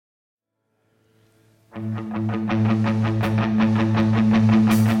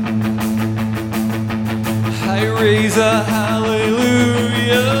I raise a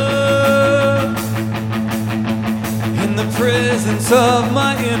hallelujah in the presence of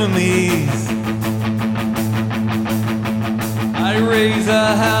my enemies. I raise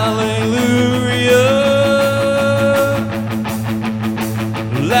a hallelujah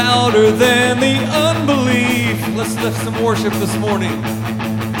louder than the unbelief. Let's lift some worship this morning.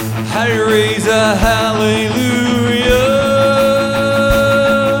 I raise a hallelujah.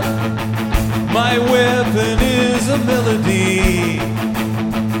 My weapon is a melody.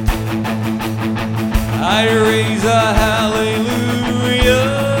 I raise a hallelujah.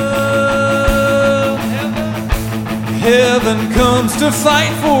 Heaven comes to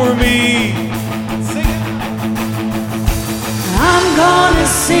fight for me. Sing it. I'm gonna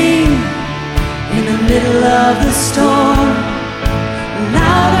sing in the middle of the storm.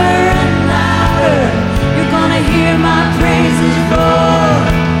 Louder and louder, you're gonna hear my praises roar.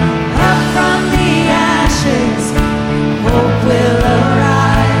 Up from the ashes, hope will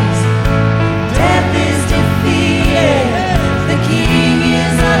arise. Death is defeated, the King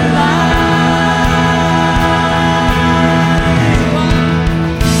is alive.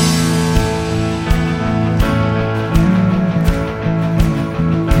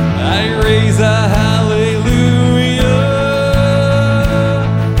 I raise a hallelujah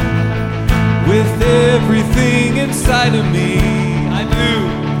with everything inside of me. I do.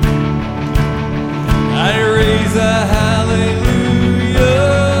 I raise a hallelujah,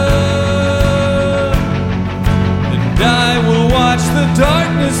 and I will watch the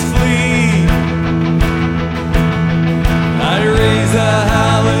darkness flee. I raise a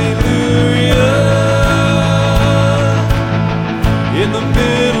hallelujah in the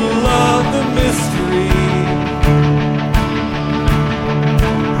middle of the mystery.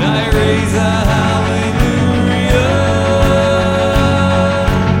 I raise a hallelujah.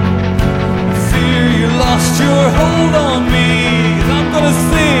 Fear you lost your hold on me. I'm gonna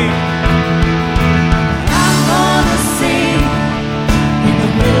sing. I'm gonna sing in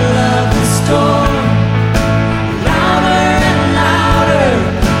the middle of the storm. Louder and louder,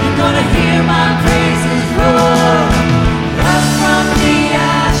 you're gonna hear my praises roar. Up from the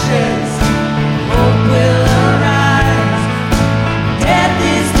ashes, hope will arise. Death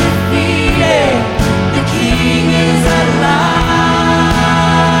is defeated, the King is alive.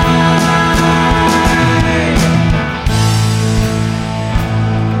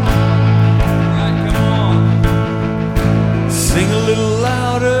 Right, come on. Sing a little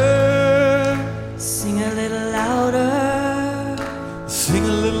louder. Sing a little louder, Sing a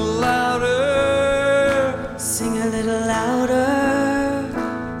little louder. sing a little louder,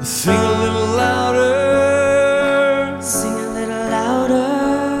 Sing a little louder. sing a little louder.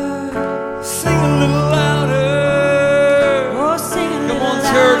 Sing a little louder. Oh, sing a little Come on,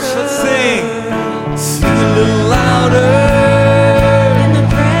 louder. church, let's sing. Sing a little louder. In the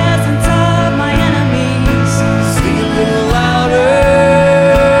presence of my enemies, Sing a little louder.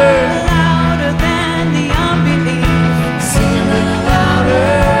 louder than the unbelief. Sing a little louder.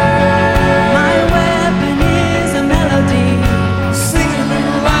 My weapon is a melody. Sing a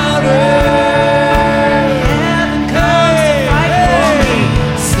little louder. Heaven comes to fight for me.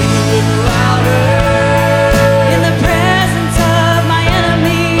 Sing a little louder. In the presence of my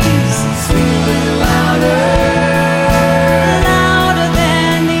enemies, Sing a little louder. louder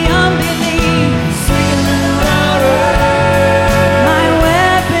than the unbelief. Sing a little louder. My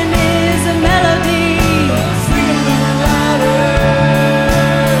weapon is a melody. Sing a little louder.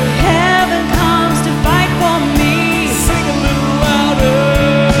 Heaven comes to fight for me. Sing a little louder.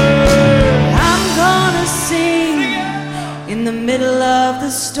 I'm gonna sing in the middle of the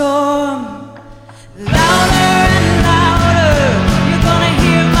storm. Louder and louder, you're gonna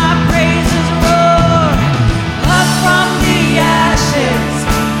hear my praises roar. Up from the ashes,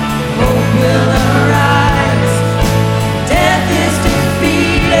 hope will arise. Death is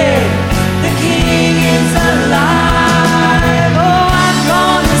defeated, the King is alive. Oh, I'm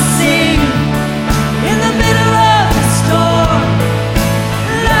gonna sing in the middle of the storm.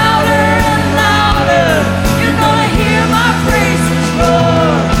 Louder and louder, you're gonna hear my praises roar.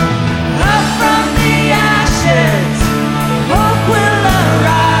 Up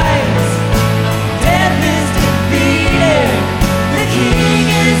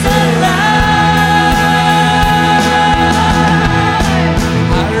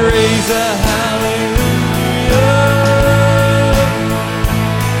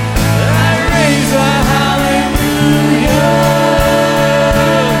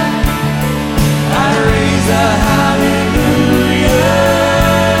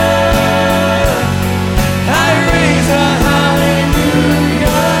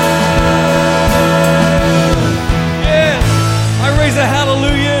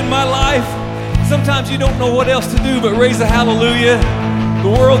do but raise a hallelujah. The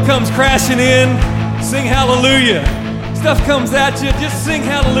world comes crashing in, sing hallelujah. Stuff comes at you, just sing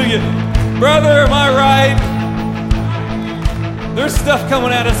hallelujah. Brother, am I right? There's stuff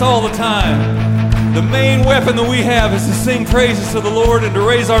coming at us all the time. The main weapon that we have is to sing praises to the Lord and to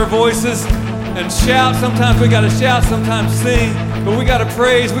raise our voices and shout. Sometimes we gotta shout, sometimes sing, but we gotta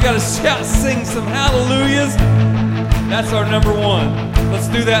praise, we gotta shout, sing some hallelujahs. That's our number one. Let's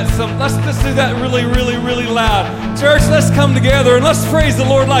do that. Let's just do that really, really, really loud. Church, let's come together and let's praise the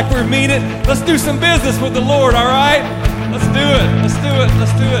Lord like we mean it. Let's do some business with the Lord, all right? Let's do it. Let's do it.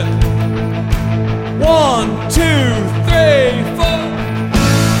 Let's do it. 1, 2, 3, 4.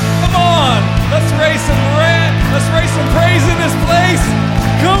 Come on. Let's raise some praise in this place.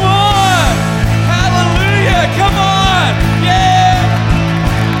 Come on. Hallelujah. Come on. Yeah.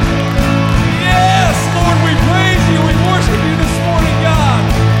 Yes, Lord, we praise you. We worship you this morning, God.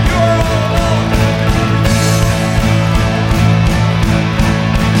 You are all.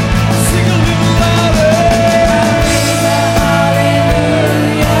 Sing a little louder.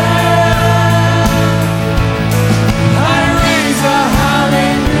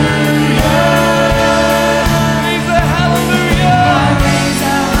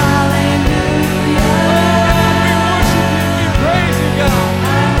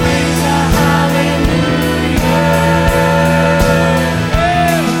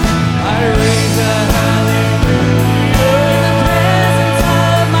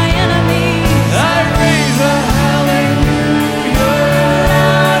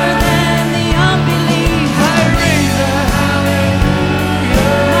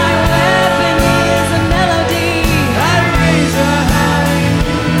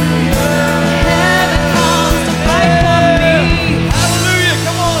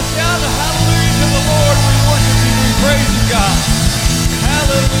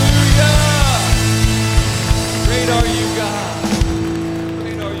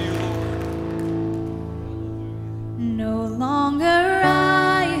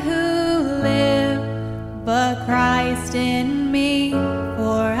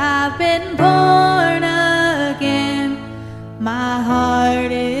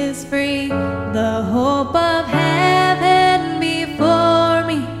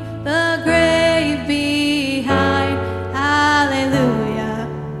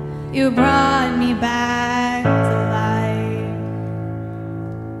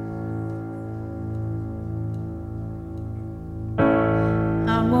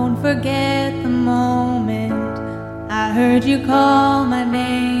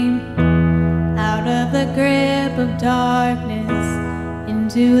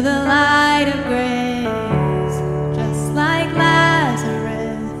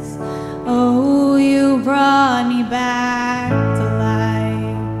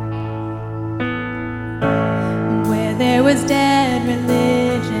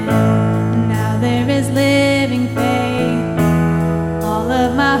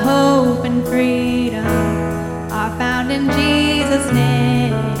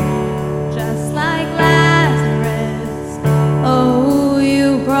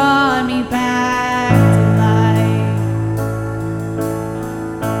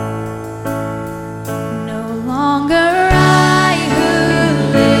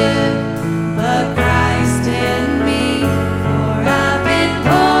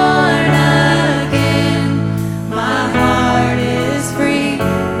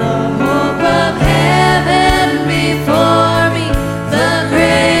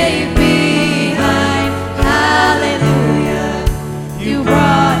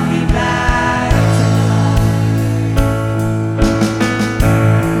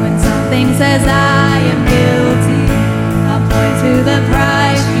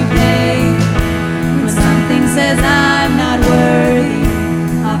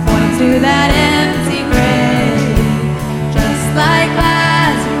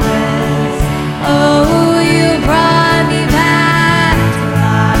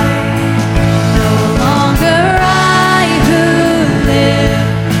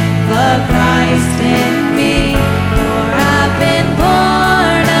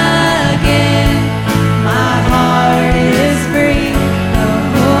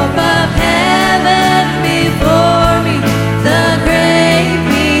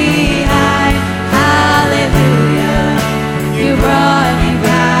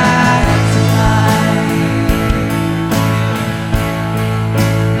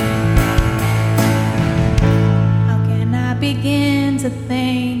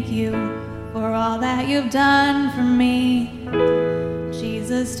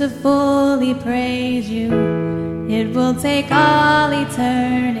 To fully praise you, it will take all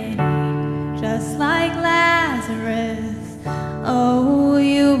eternity just like Lazarus. Oh,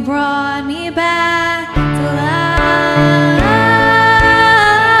 you brought me back to life.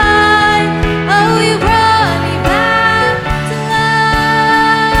 Oh, you brought me back to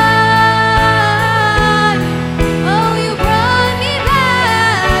life. Oh, you brought me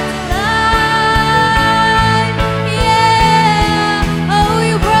back to life. Yeah. Oh,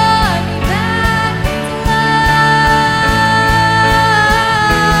 you brought me back to life.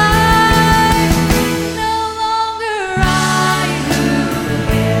 No longer I who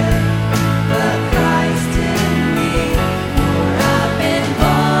live, but Christ in me. For I've been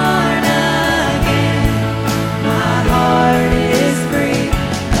born again. My heart is free.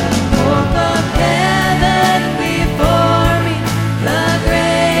 The hope of heaven before me. The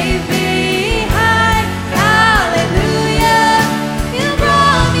grave behind. Hallelujah. You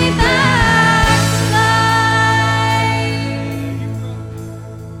brought me back to life.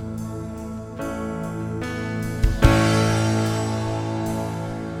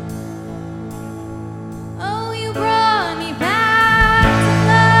 Oh, you brought me back to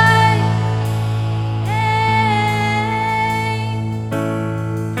life. Hey.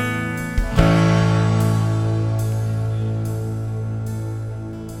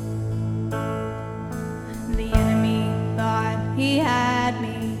 The enemy thought he had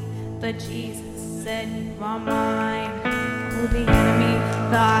me, but Jesus said you are mine. Oh, the enemy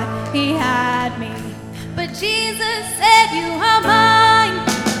thought he had me, but Jesus said you are mine.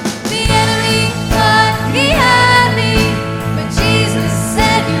 The enemy thought he had me, but Jesus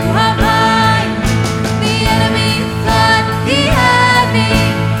said you are mine. The enemy thought he had me,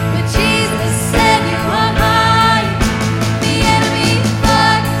 but Jesus said you are mine. The enemy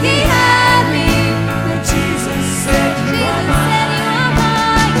thought he had me, but Jesus said you are mine.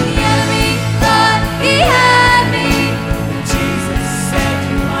 The enemy thought he had me, but Jesus said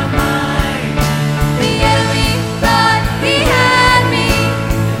you are mine. The enemy thought he had me,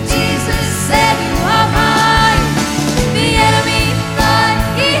 but Jesus said you are mine. The enemy thought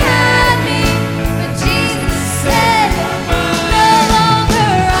he had me, but Jesus said, no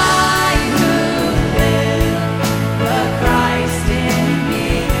longer I who live, but Christ in me.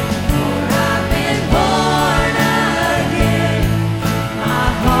 For I've been born again. My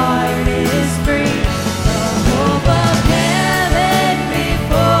heart is free. The hope of heaven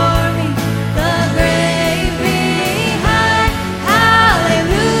before me. The grave behind.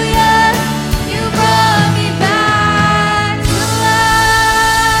 Hallelujah. You brought me back to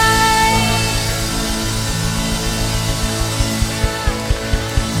life.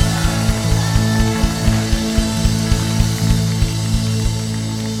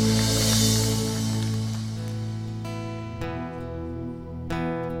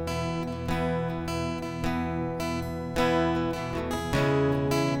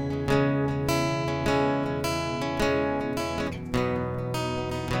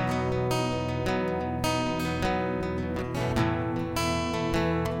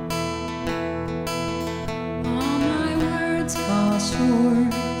 All my words fall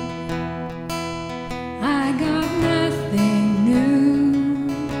short. I got nothing new.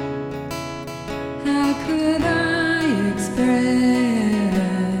 How could I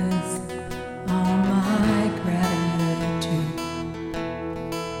express all my gratitude?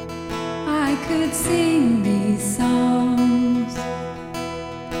 I could sing these songs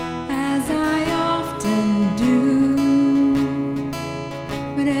as I often do.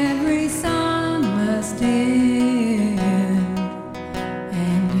 But every song must end,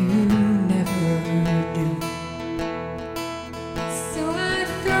 and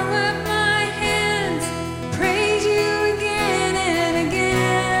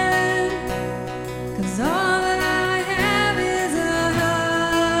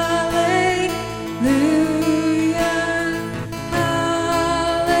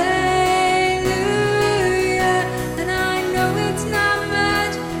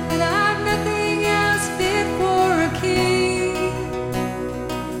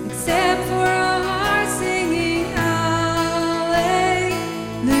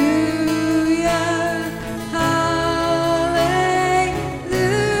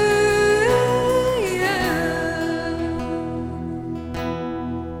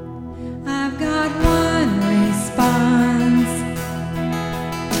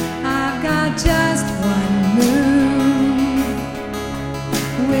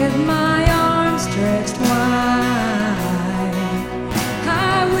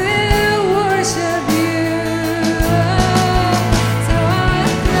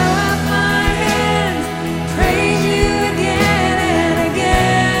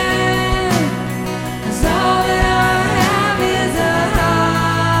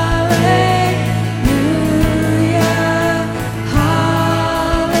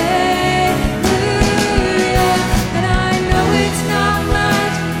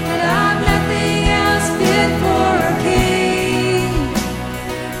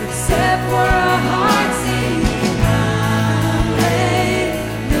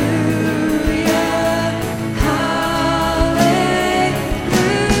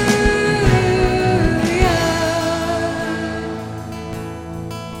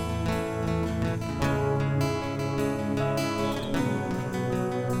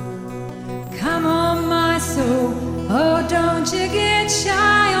Come on, my soul, oh, don't you get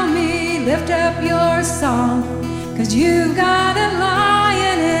shy on me. Lift up your song, 'cause you've got a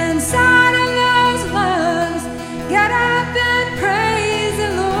lion inside of those lungs. Get up and praise the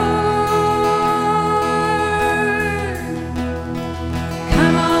Lord.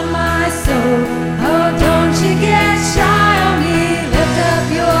 Come on, my soul, oh, don't you get shy on me. Lift up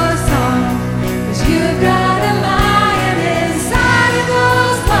your song, 'cause you've got a lion inside of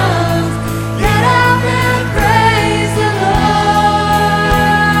those lungs. Get up and praise the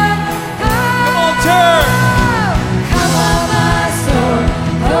Lord. Come on, church. Come on, my soul,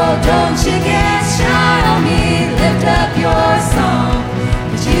 oh, don't you get shy on me. Lift up your song,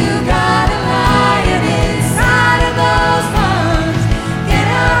 'cause you've got a lion inside of those lungs. Get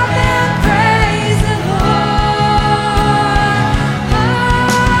up and praise the Lord.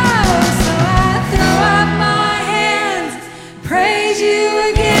 Oh, so I throw up my hands, praise you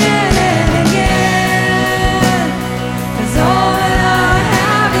again and again, 'cause all that I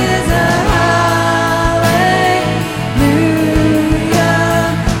have is a hallelujah,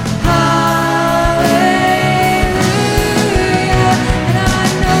 hallelujah. And I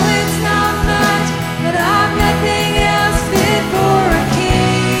know it's not much, but I've nothing else fit for a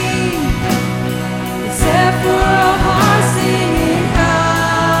king, except for a heart singing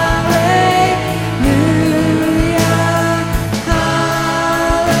hallelujah,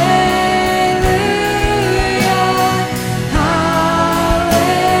 hallelujah,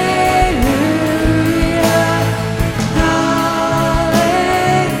 hallelujah, hallelujah.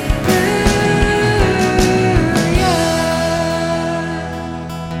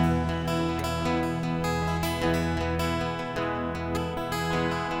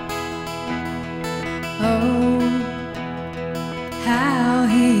 Oh, how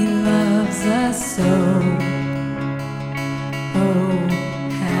he loves us so. Oh,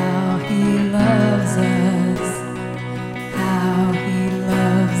 how he loves us. How he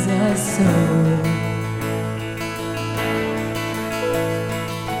loves us so.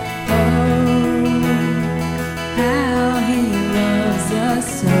 Oh, how he loves us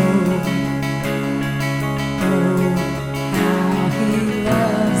so. Oh, how he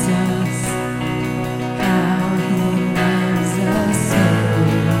loves us. How he loves us so.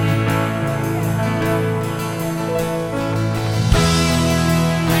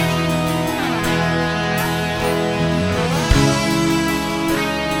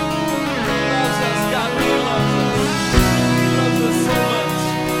 Loves us. God really loves us. He loves us so much.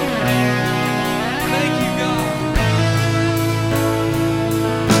 Thank you, God.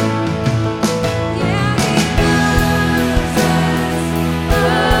 Yeah, he loves us.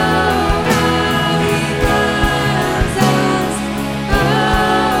 Oh, how he loves us. Oh,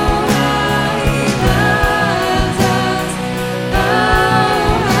 how he loves us. Oh,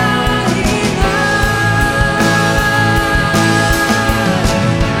 how he loves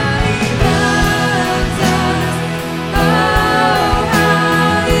us. Oh,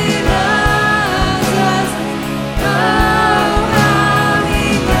 how he loves us. Oh, how he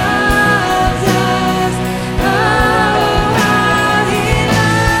loves us. Oh, how he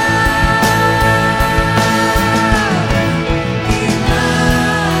loves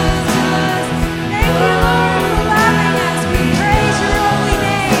us. Thank you, Lord, for loving us. We praise your holy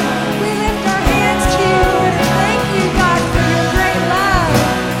name. We lift our hands to you, Lord, and thank you, God, for your great love.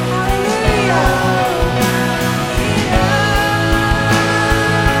 Hallelujah.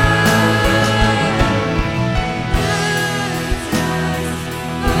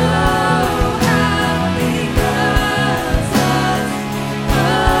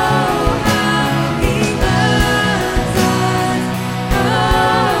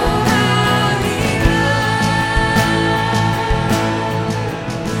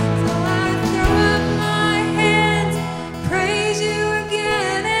 Praise you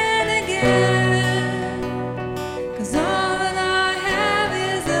again and again, 'cause all that I have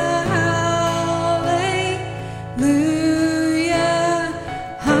is a hallelujah,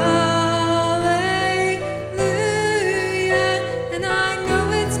 hallelujah. And I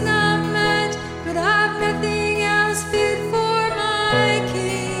know it's not much, but I've nothing else fit for my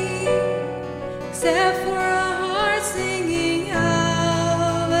King, except for a heart singing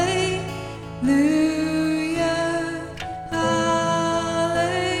hallelujah,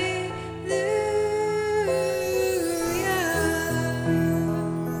 hallelujah.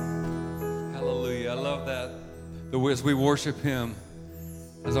 Hallelujah. I love that. As we worship him,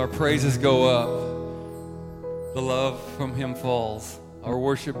 as our praises go up, the love from him falls. Our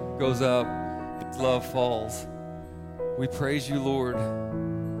worship goes up, his love falls. We praise you, Lord.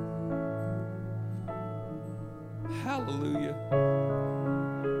 Hallelujah.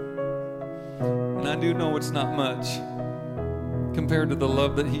 I do know it's not much compared to the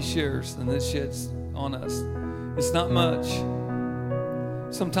love that he shares and that sheds on us. It's not much.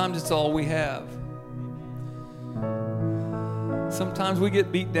 Sometimes it's all we have. Sometimes we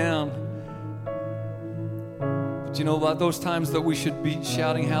get beat down. But you know, about those times that we should be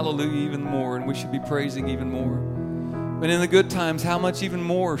shouting hallelujah even more, and we should be praising even more. But in the good times, how much even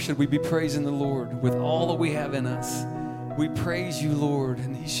more should we be praising the Lord with all that we have in us? We praise you, Lord,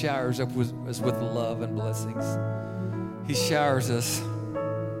 and he showers us with love and blessings. He showers us.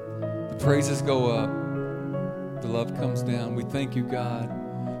 The praises go up. The love comes down. We thank you, God.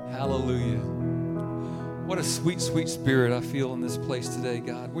 Hallelujah. What a sweet, sweet spirit I feel in this place today,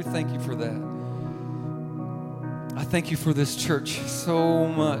 God. We thank you for that. I thank you for this church so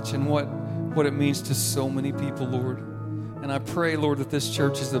much and what it means to so many people, Lord. And I pray, Lord, that this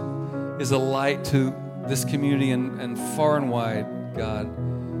church is a light to this community and far and wide,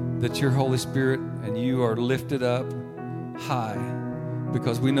 God, that your Holy Spirit and you are lifted up high,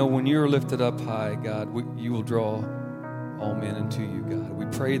 because we know when you're lifted up high, God, you will draw all men into you, God. We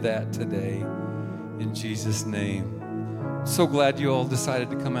pray that today in Jesus' name. I'm so glad you all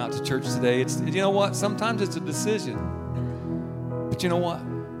decided to come out to church today. You know what? Sometimes it's a decision. But you know what?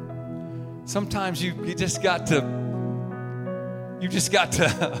 Sometimes you just got to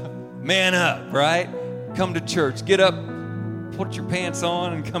man up, right? Come to church. Get up, put your pants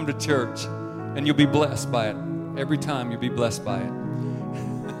on, and come to church. And you'll be blessed by it. Every time you'll be blessed by it.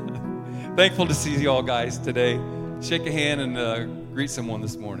 Thankful to see you all guys today. Shake a hand and greet someone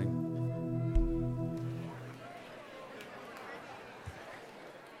this morning.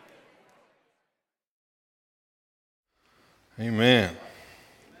 Amen.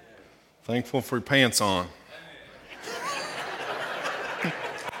 Thankful for your pants on.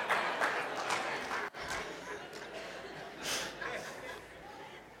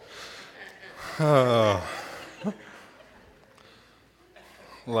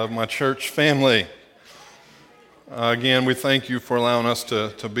 Love my church family. Again, we thank you for allowing us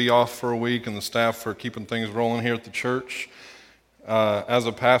to be off for a week, and the staff for keeping things rolling here at the church. As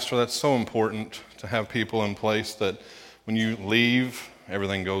a pastor, that's so important to have people in place that when you leave,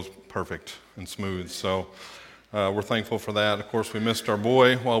 everything goes perfect and smooth. So we're thankful for that. Of course, we missed our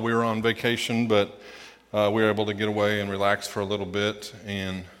boy while we were on vacation, but we were able to get away and relax for a little bit.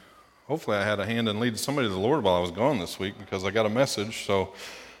 And hopefully I had a hand in leading somebody to the Lord while I was gone this week, because I got a message. So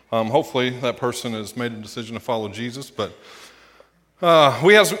hopefully that person has made a decision to follow Jesus. But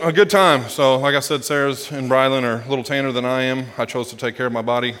we had a good time. So like I said, Sarah's and Brylan are a little tanner than I am. I chose to take care of my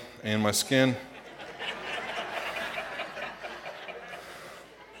body and my skin.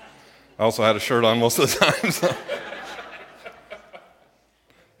 I also had a shirt on most of the time. So.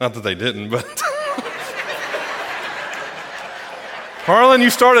 Not that they didn't, but... Harlan,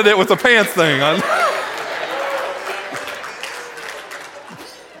 you started it with the pants thing.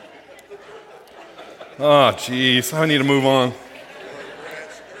 Oh, geez, I need to move on.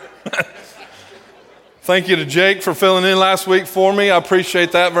 Thank you to Jake for filling in last week for me. I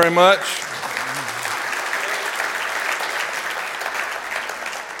appreciate that very much.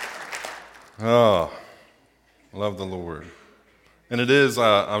 Oh, love the Lord. And it is,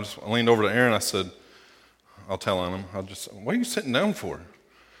 I leaned over to Aaron, I said, I'll tell him, what are you sitting down for?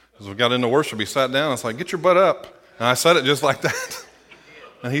 Because we got into worship, he sat down, I was like, get your butt up. And I said it just like that.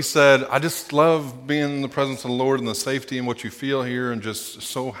 And he said, I just love being in the presence of the Lord and the safety and what you feel here, and just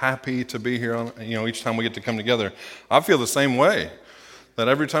so happy to be here, each time we get to come together. I feel the same way, that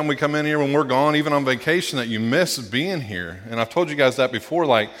every time we come in here when we're gone, even on vacation, that you miss being here. And I've told you guys that before,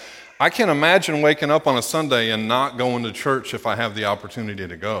 I can't imagine waking up on a Sunday and not going to church if I have the opportunity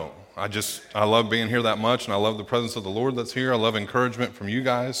to go. I love being here that much, and I love the presence of the Lord that's here. I love encouragement from you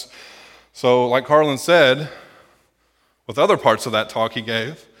guys. So like Harlan said, with other parts of that talk he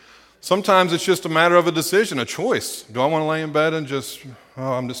gave, sometimes it's just a matter of a decision, a choice. Do I want to lay in bed and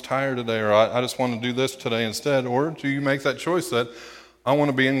I'm just tired today, or I just want to do this today instead? Or do you make that choice that I want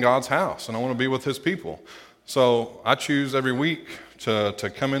to be in God's house and I want to be with his people? So I choose every week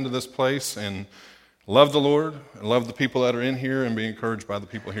to come into this place and love the Lord and love the people that are in here and be encouraged by the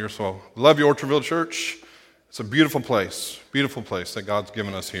people here. So love you, Orchardville Church. It's a beautiful place that God's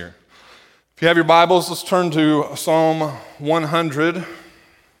given us here. If you have your Bibles, let's turn to Psalm 100.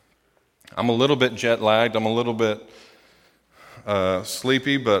 I'm a little bit jet lagged. I'm a little bit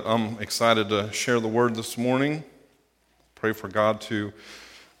sleepy, but I'm excited to share the word this morning. Pray for God to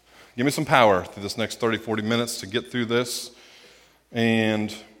give me some power through this next 30, 40 minutes to get through this.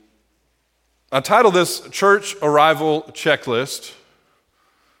 And I titled this Church Arrival Checklist.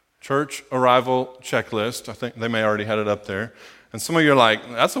 Church Arrival Checklist. I think they may already had it up there. And some of you are like,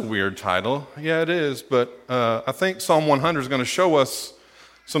 that's a weird title. Yeah, it is. But I think Psalm 100 is going to show us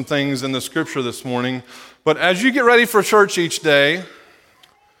some things in the scripture this morning. But as you get ready for church each day,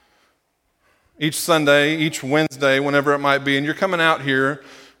 each Sunday, each Wednesday, whenever it might be, and you're coming out here,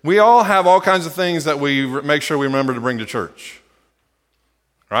 we all have all kinds of things that we make sure we remember to bring to church.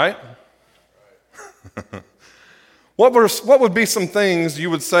 Right? What would be some things you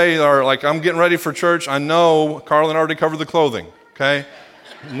would say are like, I'm getting ready for church. I know Carlin already covered the clothing, okay?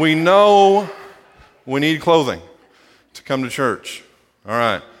 We know we need clothing to come to church. All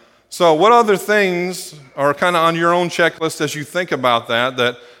right. So what other things are kind of on your own checklist as you think about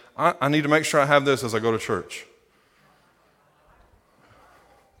that I need to make sure I have this as I go to church?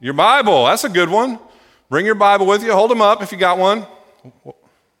 Your Bible, that's a good one. Bring your Bible with you. Hold them up if you got one.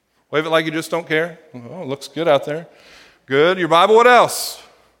 Wave it like you just don't care. Oh, it looks good out there. Good. Your Bible, what else?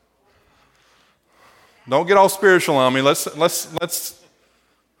 Don't get all spiritual on me. Let's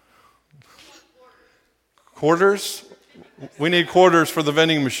quarters? We need quarters for the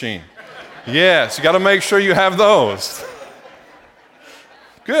vending machine. Yes, you got to make sure you have those.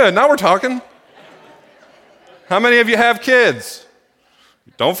 Good. Now we're talking. How many of you have kids?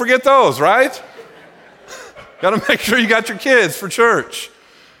 Don't forget those, right? Got to make sure you got your kids for church.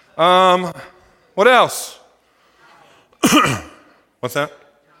 What else? What's that?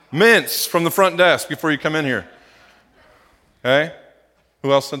 Mints from the front desk before you come in here. Okay?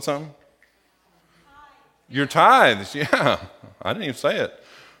 Who else said something? Your tithes, yeah. I didn't even say it.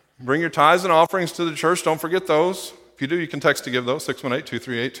 Bring your tithes and offerings to the church. Don't forget those. If you do, you can text to give those,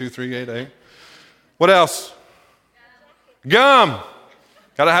 618-238-2388. What else? Gum.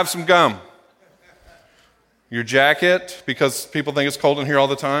 Got to have some gum. Your jacket, because people think it's cold in here all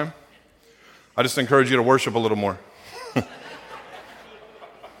the time. I just encourage you to worship a little more.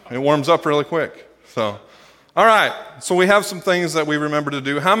 It warms up really quick. So, all right. So we have some things that we remember to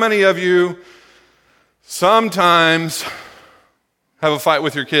do. How many of you sometimes have a fight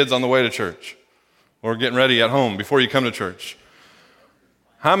with your kids on the way to church or getting ready at home before you come to church?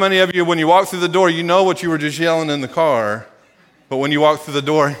 How many of you, when you walk through the door, you know what you were just yelling in the car, but when you walk through the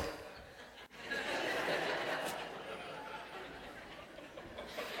door,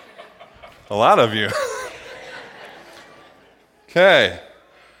 a lot of you. Okay.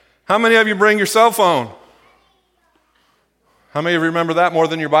 How many of you bring your cell phone? How many of you remember that more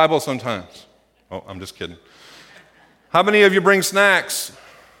than your Bible sometimes? Oh, I'm just kidding. How many of you bring snacks?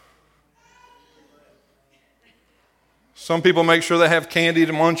 Some people make sure they have candy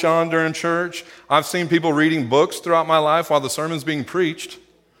to munch on during church. I've seen people reading books throughout my life while the sermon's being preached.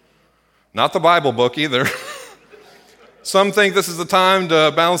 Not the Bible book either. Some think this is the time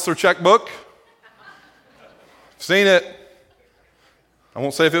to balance their checkbook. Seen it. I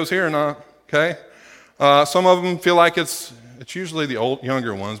won't say if it was here or not, okay? Some of them feel like it's usually the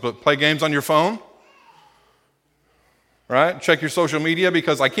younger ones, but play games on your phone, right? Check your social media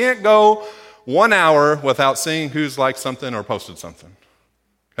because I can't go 1 hour without seeing who's liked something or posted something,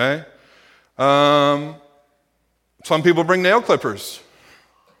 okay? Some people bring nail clippers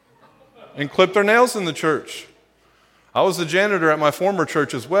and clip their nails in the church. I was the janitor at my former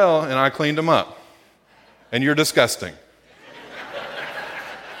church as well, and I cleaned them up. And you're disgusting.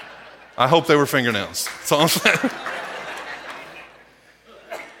 I hope they were fingernails. That's all I'm saying.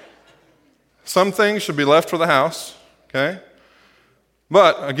 Some things should be left for the house, okay?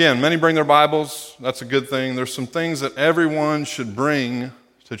 But, again, many bring their Bibles. That's a good thing. There's some things that everyone should bring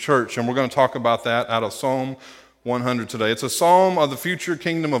to church, and we're going to talk about that out of Psalm 100 today. It's a psalm of the future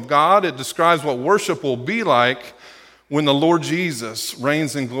kingdom of God. It describes what worship will be like when the Lord Jesus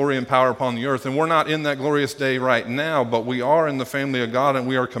reigns in glory and power upon the earth. And we're not in that glorious day right now, but we are in the family of God, and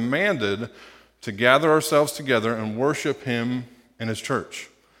we are commanded to gather ourselves together and worship Him in His church.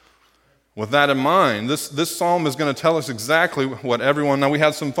 With that in mind, this psalm is going to tell us exactly what everyone, now we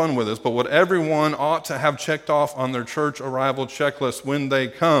had some fun with this, but what everyone ought to have checked off on their church arrival checklist when they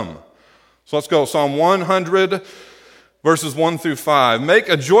come. So let's go. Psalm 100, verses 1 through 5. Make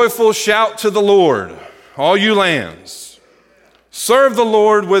a joyful shout to the Lord, all you lands. Serve the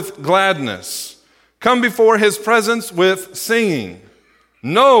Lord with gladness. Come before His presence with singing.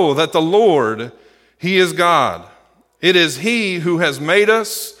 Know that the Lord, He is God. It is He who has made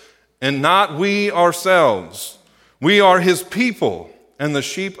us, and not we ourselves. We are His people and the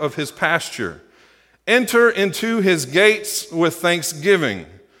sheep of His pasture. Enter into His gates with thanksgiving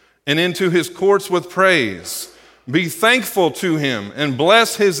and into His courts with praise. Be thankful to Him and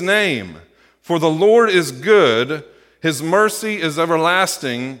bless His name. For the Lord is good, His mercy is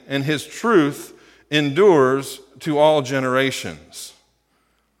everlasting, and His truth endures to all generations.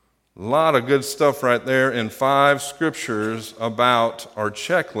 A lot of good stuff right there in 5 scriptures about our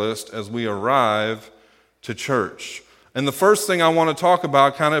checklist as we arrive to church. And the first thing I want to talk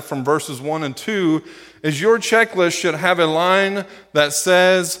about, kind of from verses 1 and 2, is your checklist should have a line that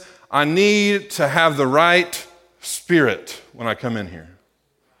says, I need to have the right spirit when I come in here.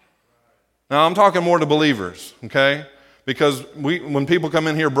 Now, I'm talking more to believers, okay? Because when people come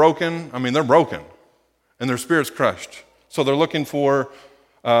in here broken, I mean, they're broken, and their spirit's crushed. So they're looking for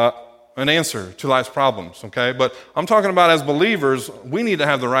an answer to life's problems, okay? But I'm talking about as believers, we need to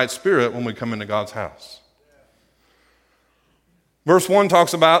have the right spirit when we come into God's house. Verse 1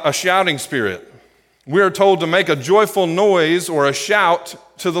 talks about a shouting spirit. We are told to make a joyful noise or a shout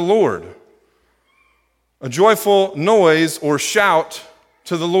to the Lord. A joyful noise or shout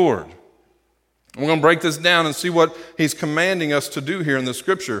to the Lord. We're going to break this down and see what he's commanding us to do here in the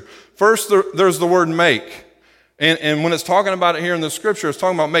scripture. First, there's the word make. And when it's talking about it here in the scripture, it's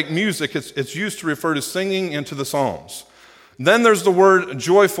talking about make music. It's used to refer to singing into the Psalms. Then there's the word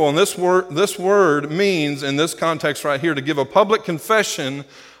joyful. And this word means, in this context right here, to give a public confession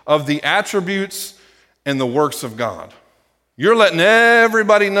of the attributes and the works of God. You're letting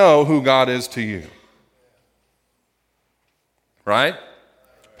everybody know who God is to you. Right?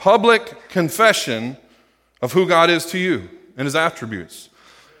 Public confession of who God is to you and his attributes.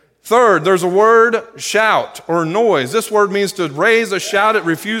 Third, there's a word shout or noise. This word means to raise a shout. It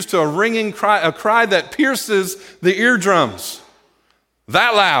refers to a ringing cry, a cry that pierces the eardrums.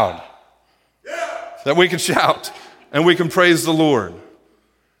 That loud. That we can shout and we can praise the Lord.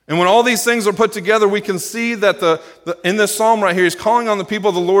 And when all these things are put together, we can see that in this psalm right here, he's calling on the people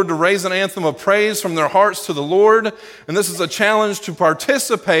of the Lord to raise an anthem of praise from their hearts to the Lord. And this is a challenge to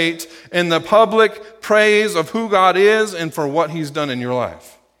participate in the public praise of who God is and for what he's done in your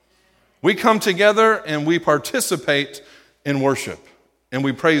life. We come together and we participate in worship. And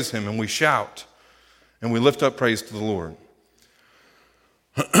we praise him and we shout. And we lift up praise to the Lord.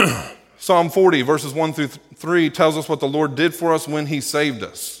 Psalm 40, verses 1 through 3 tells us what the Lord did for us when he saved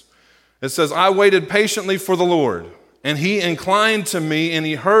us. It says, I waited patiently for the Lord, and he inclined to me, and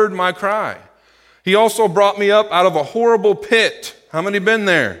he heard my cry. He also brought me up out of a horrible pit. How many been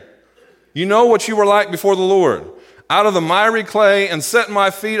there? You know what you were like before the Lord. Out of the miry clay, and set my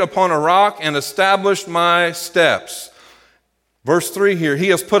feet upon a rock, and established my steps. Verse 3 here, he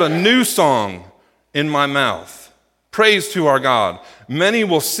has put a new song in my mouth. Praise to our God. Many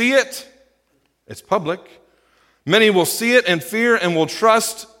will see it. It's public. Many will see it and fear and will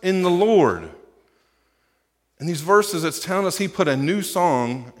trust in the Lord. In these verses, it's telling us he put a new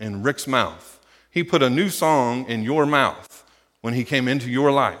song in Rick's mouth. He put a new song in your mouth when he came into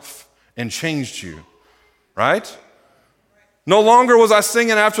your life and changed you, right? No longer was I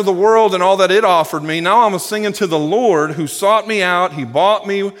singing after the world and all that it offered me. Now I'm singing to the Lord who sought me out. He bought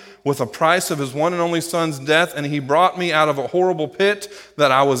me with a price of his one and only son's death, and he brought me out of a horrible pit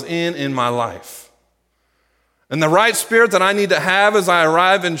that I was in my life. And the right spirit that I need to have as I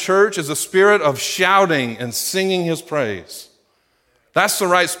arrive in church is a spirit of shouting and singing his praise. That's the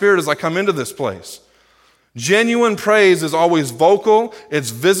right spirit as I come into this place. Genuine praise is always vocal, it's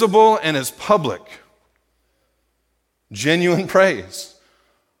visible, and it's public. Genuine praise.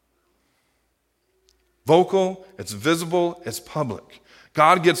 Vocal, it's visible, it's public.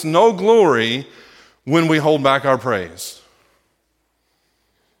 God gets no glory when we hold back our praise.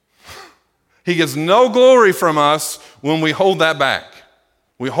 He gets no glory from us when we hold that back.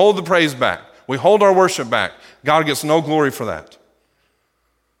 We hold the praise back. We hold our worship back. God gets no glory for that.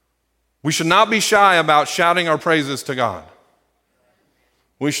 We should not be shy about shouting our praises to God.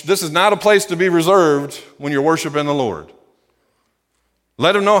 This is not a place to be reserved when you're worshiping the Lord.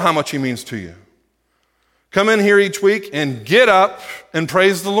 Let him know how much he means to you. Come in here each week and get up and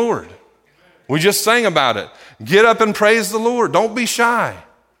praise the Lord. We just sang about it. Get up and praise the Lord. Don't be shy.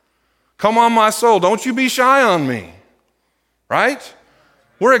 Come on, my soul. Don't you be shy on me. Right?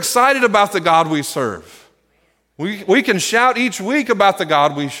 We're excited about the God we serve. We can shout each week about the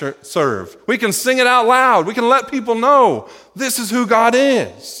God we serve. We can sing it out loud. We can let people know this is who God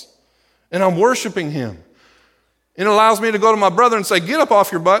is. And I'm worshiping him. And it allows me to go to my brother and say, get up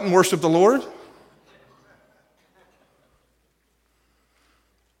off your butt and worship the Lord.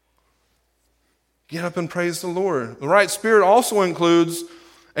 Get up and praise the Lord. The right spirit also includes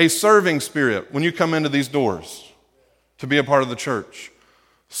a serving spirit when you come into these doors to be a part of the church.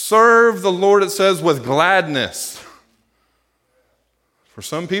 Serve the Lord, it says, with gladness. For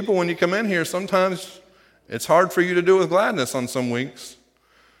some people, when you come in here, sometimes it's hard for you to do it with gladness on some weeks.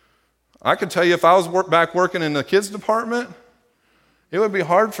 I could tell you if I was back working in the kids department, it would be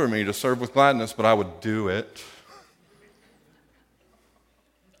hard for me to serve with gladness, but I would do it.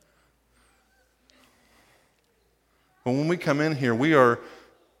 But when we come in here, we are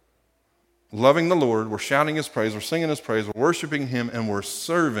loving the Lord, we're shouting His praise, we're singing His praise, we're worshiping Him, and we're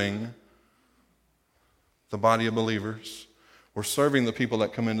serving the body of believers. We're serving the people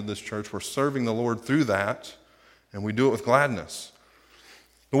that come into this church. We're serving the Lord through that, and we do it with gladness.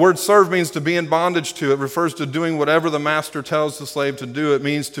 The word serve means to be in bondage to. It refers to doing whatever the master tells the slave to do. It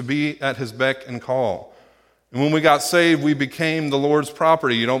means to be at his beck and call. And when we got saved, we became the Lord's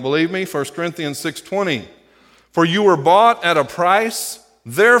property. You don't believe me? 1 Corinthians 6:20. For you were bought at a price,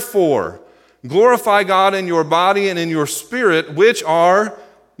 therefore glorify God in your body and in your spirit, which are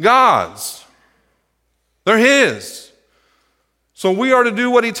God's. They're His. So we are to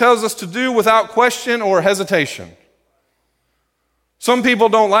do what He tells us to do without question or hesitation. Some people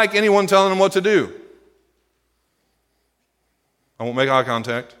don't like anyone telling them what to do. I won't make eye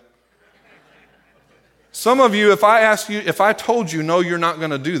contact. Some of you, if I told you, no, you're not going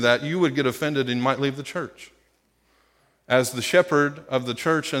to do that, you would get offended and might leave the church. As the shepherd of the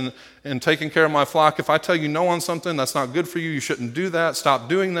church and taking care of my flock, if I tell you no on something that's not good for you, you shouldn't do that, stop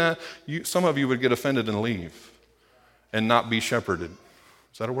doing that, some of you would get offended and leave and not be shepherded.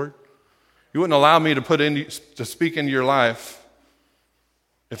 Is that a word? You wouldn't allow me to speak into your life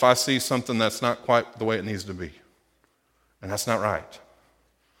if I see something that's not quite the way it needs to be. And that's not right.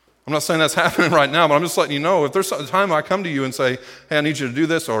 I'm not saying that's happening right now, but I'm just letting you know, if there's a time I come to you and say, hey, I need you to do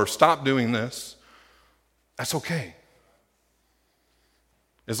this or stop doing this, that's okay.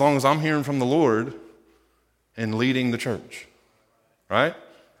 As long as I'm hearing from the Lord and leading the church. Right?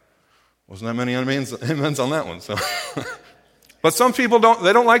 Wasn't that many amens on that one. So. But some people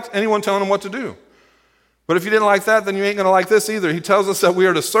don't like anyone telling them what to do. But if you didn't like that, then you ain't going to like this either. He tells us that we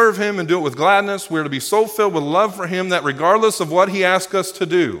are to serve Him and do it with gladness. We are to be so filled with love for Him that regardless of what He asks us to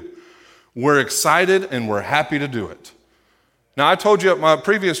do, we're excited and we're happy to do it. Now, I told you at my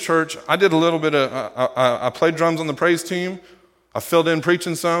previous church, I did a little bit I played drums on the praise team. I filled in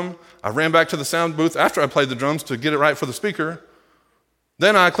preaching some. I ran back to the sound booth after I played the drums to get it right for the speaker.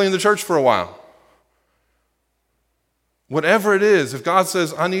 Then I cleaned the church for a while. Whatever it is, if God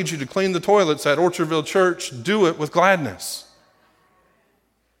says, I need you to clean the toilets at Orchardville Church, do it with gladness.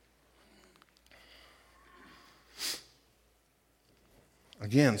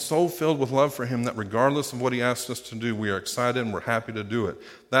 Again, so filled with love for Him that regardless of what He asks us to do, we are excited and we're happy to do it.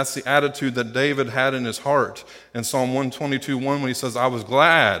 That's the attitude that David had in his heart in Psalm 122:1 when he says, I was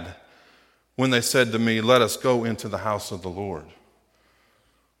glad when they said to me, let us go into the house of the Lord.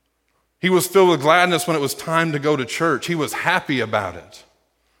 He was filled with gladness when it was time to go to church. He was happy about it.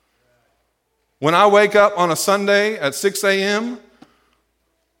 When I wake up on a Sunday at 6 a.m.,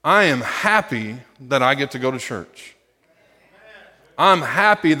 I am happy that I get to go to church. I'm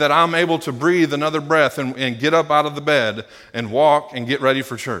happy that I'm able to breathe another breath and get up out of the bed and walk and get ready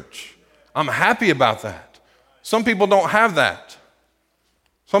for church. I'm happy about that. Some people don't have that.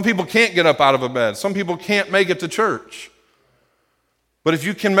 Some people can't get up out of a bed. Some people can't make it to church. But if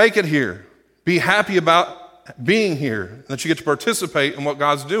you can make it here, be happy about being here, that you get to participate in what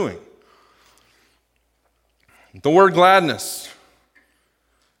God's doing. The word gladness,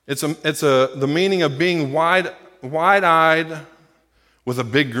 it's the meaning of being wide-eyed with a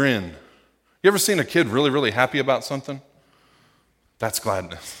big grin. You ever seen a kid really, really happy about something? That's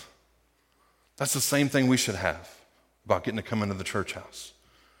gladness. That's the same thing we should have about getting to come into the church house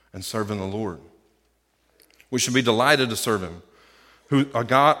and serving the Lord. We should be delighted to serve Him. Our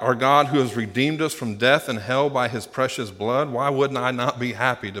God who has redeemed us from death and hell by His precious blood, why wouldn't I not be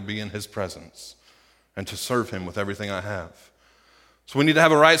happy to be in His presence and to serve Him with everything I have? So we need to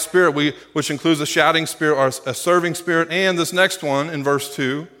have a right spirit, which includes a shouting spirit or a serving spirit, and this next one in verse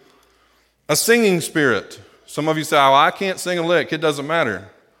 2, a singing spirit. Some of you say, oh, I can't sing a lick. It doesn't matter.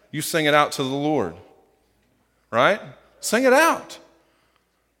 You sing it out to the Lord, right? Sing it out.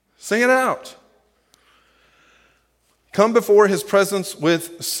 Sing it out. Come before His presence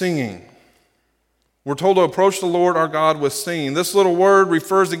with singing. We're told to approach the Lord our God with singing. This little word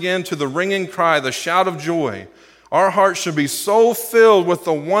refers again to the ringing cry, the shout of joy. Our hearts should be so filled with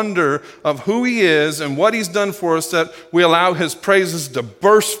the wonder of who He is and what He's done for us that we allow His praises to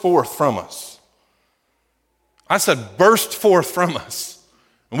burst forth from us. I said burst forth from us.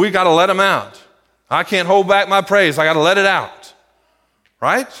 And we got to let them out. I can't hold back my praise. I got to let it out.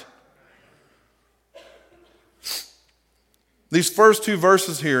 Right? These first two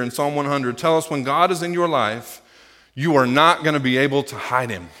verses here in Psalm 100 tell us when God is in your life, you are not going to be able to hide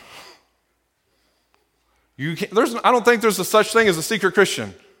Him. I don't think there's a such thing as a secret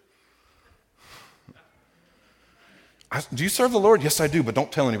Christian. Do you serve the Lord? Yes, I do, but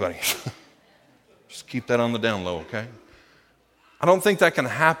don't tell anybody. Just keep that on the down low, okay? I don't think that can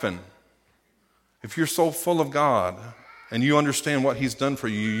happen. If you're so full of God and you understand what he's done for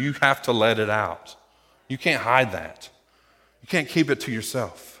you, you have to let it out. You can't hide that. You can't keep it to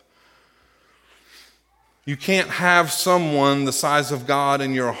yourself. You can't have someone the size of God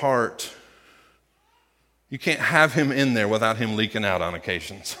in your heart. You can't have him in there without him leaking out on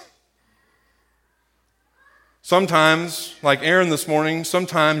occasions. Sometimes, like Aaron this morning,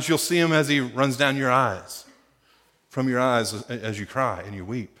 sometimes you'll see him as he runs down your eyes, from your eyes as you cry and you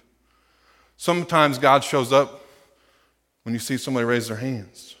weep. Sometimes God shows up when you see somebody raise their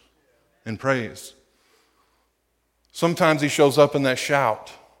hands in praise. Sometimes he shows up in that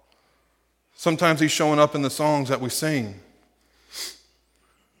shout. Sometimes he's showing up in the songs that we sing.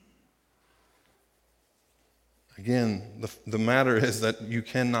 Again, the matter is that you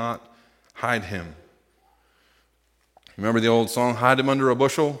cannot hide him. Remember the old song, hide him under a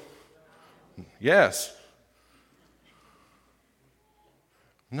bushel? Yes.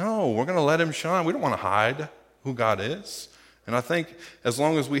 No, we're going to let him shine. We don't want to hide who God is. And I think as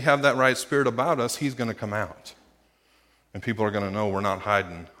long as we have that right spirit about us, he's going to come out. And people are going to know we're not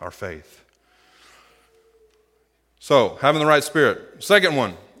hiding our faith. So, having the right spirit. Second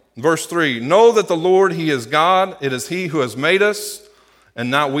one, verse 3. Know that the Lord, he is God. It is he who has made us, and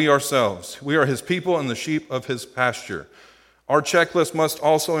not we ourselves. We are his people and the sheep of his pasture. Our checklist must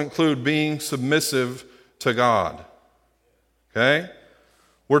also include being submissive to God. Okay?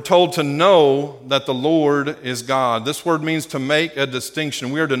 We're told to know that the Lord is God. This word means to make a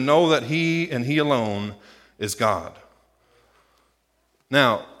distinction. We are to know that he and he alone is God.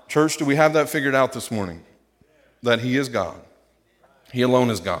 Now, church, do we have that figured out this morning? That he is God. He alone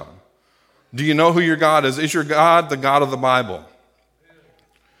is God. Do you know who your God is? Is your God the God of the Bible?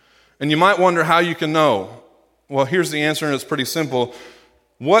 And you might wonder how you can know. Well, here's the answer, and it's pretty simple.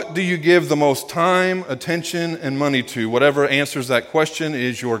 What do you give the most time, attention, and money to? Whatever answers that question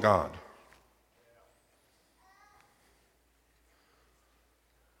is your God.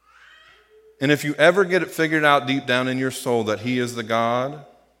 And if you ever get it figured out deep down in your soul that he is the God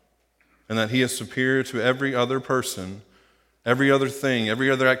and that he is superior to every other person, every other thing,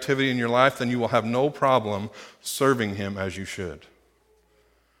 every other activity in your life, then you will have no problem serving him as you should.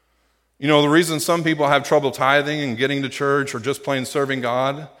 You know, the reason some people have trouble tithing and getting to church or just plain serving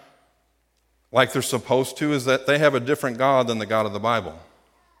God like they're supposed to is that they have a different God than the God of the Bible.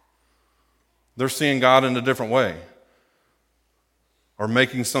 They're seeing God in a different way or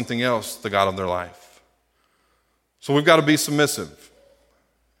making something else the God of their life. So we've got to be submissive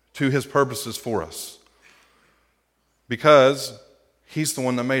to his purposes for us because he's the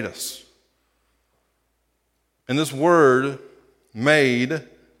one that made us. And this word, made,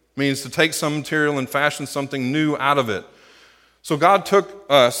 means to take some material and fashion something new out of it. So God took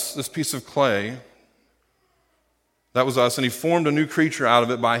us, this piece of clay, that was us, and he formed a new creature out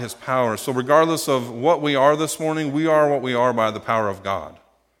of it by his power. So regardless of what we are this morning, we are what we are by the power of God.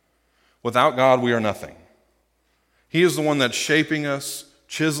 Without God, we are nothing. He is the one that's shaping us,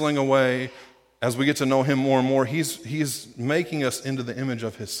 chiseling away. As we get to know him more and more, he's making us into the image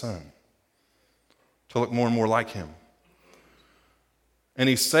of his Son to look more and more like him. And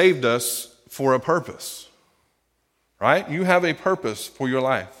he saved us for a purpose, right? You have a purpose for your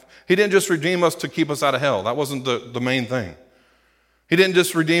life. He didn't just redeem us to keep us out of hell. That wasn't the main thing. He didn't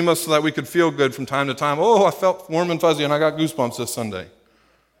just redeem us so that we could feel good from time to time. Oh, I felt warm and fuzzy and I got goosebumps this Sunday.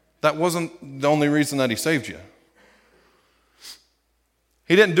 That wasn't the only reason that he saved you.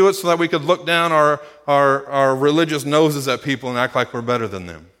 He didn't do it so that we could look down our religious noses at people and act like we're better than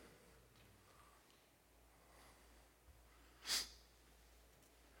them.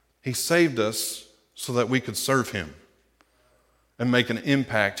 He saved us so that we could serve him and make an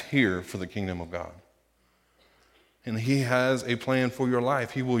impact here for the kingdom of God. And he has a plan for your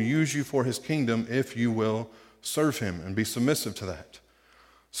life. He will use you for his kingdom if you will serve him and be submissive to that.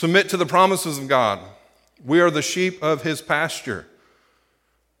 Submit to the promises of God. We are the sheep of his pasture.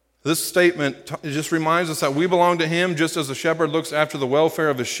 This statement just reminds us that we belong to him just as a shepherd looks after the welfare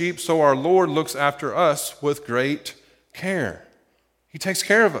of his sheep, so our Lord looks after us with great care. He takes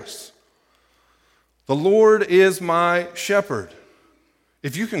care of us. The Lord is my shepherd.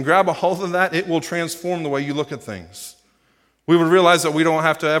 If you can grab a hold of that, it will transform the way you look at things. We would realize that we don't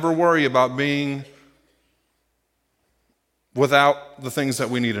have to ever worry about being without the things that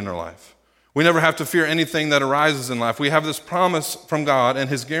we need in our life. We never have to fear anything that arises in life. We have this promise from God and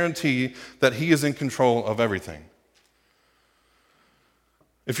his guarantee that he is in control of everything.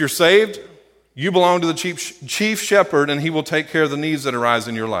 If you're saved, you belong to the chief shepherd, and he will take care of the needs that arise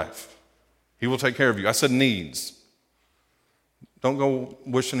in your life. He will take care of you. I said needs. Don't go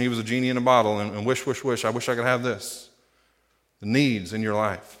wishing he was a genie in a bottle and wish. I wish I could have this. The needs in your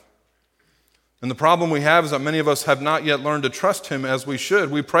life. And the problem we have is that many of us have not yet learned to trust him as we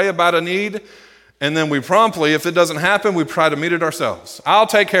should. We pray about a need, and then we promptly, if it doesn't happen, we try to meet it ourselves. I'll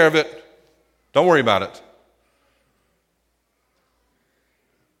take care of it. Don't worry about it.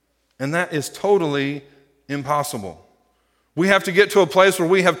 And that is totally impossible. We have to get to a place where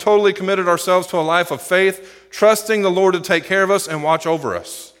we have totally committed ourselves to a life of faith, trusting the Lord to take care of us and watch over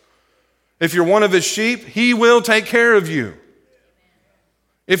us. If you're one of his sheep, he will take care of you.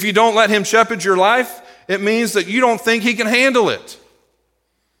 If you don't let him shepherd your life, it means that you don't think he can handle it.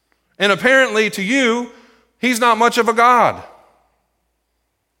 And apparently to you, he's not much of a God.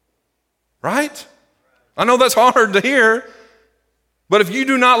 Right? I know that's hard to hear, but if you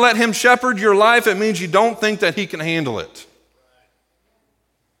do not let him shepherd your life, it means you don't think that he can handle it.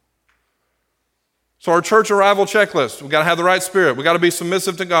 So our church arrival checklist, we've got to have the right spirit. We've got to be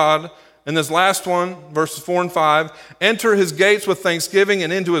submissive to God. And this last one, verses 4 and 5, enter his gates with thanksgiving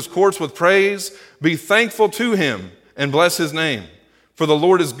and into his courts with praise. Be thankful to him and bless his name. For the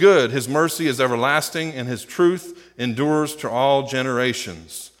Lord is good, his mercy is everlasting, and his truth endures to all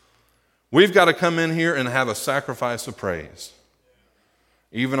generations. We've got to come in here and have a sacrifice of praise,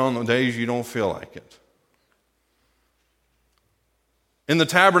 even on the days you don't feel like it. In the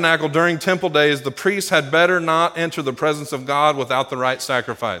tabernacle during temple days, the priests had better not enter the presence of God without the right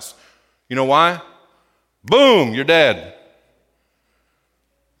sacrifice. You know why? Boom, you're dead.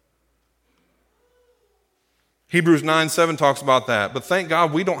 Hebrews 9:7 talks about that. But thank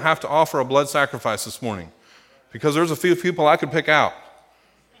God we don't have to offer a blood sacrifice this morning, because there's a few people I could pick out.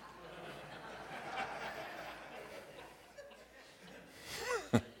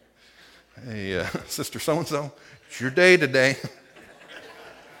 Hey, Sister so-and-so, it's your day today.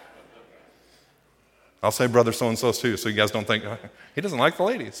 I'll say brother so-and-so too, so you guys don't think, he doesn't like the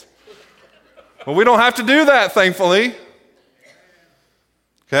ladies. But we don't have to do that, thankfully.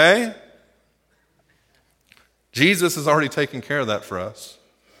 Okay? Jesus has already taken care of that for us.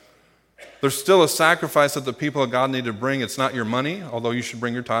 There's still a sacrifice that the people of God need to bring. It's not your money, although you should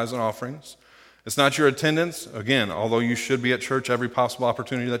bring your tithes and offerings. It's not your attendance, again, although you should be at church every possible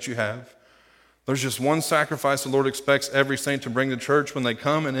opportunity that you have. There's just one sacrifice the Lord expects every saint to bring to church when they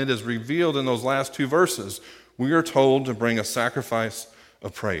come, and it is revealed in those last two verses. We are told to bring a sacrifice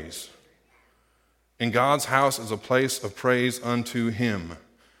of praise. And God's house is a place of praise unto him.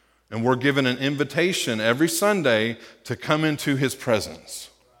 And we're given an invitation every Sunday to come into his presence.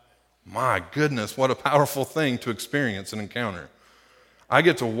 My goodness, what a powerful thing to experience and encounter. I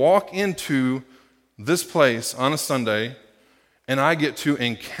get to walk into this place on a Sunday, and I get to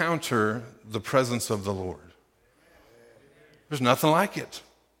encounter the presence of the Lord. There's nothing like it.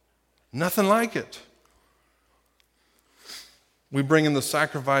 Nothing like it. We bring in the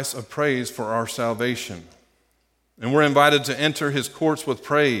sacrifice of praise for our salvation. And we're invited to enter his courts with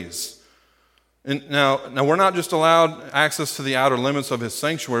praise. And now we're not just allowed access to the outer limits of his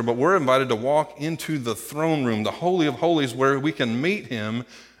sanctuary, but we're invited to walk into the throne room, the Holy of Holies, where we can meet him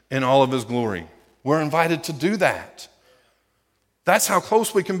in all of his glory. We're invited to do that. That's how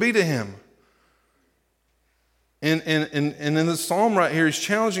close we can be to him. And in this psalm right here, he's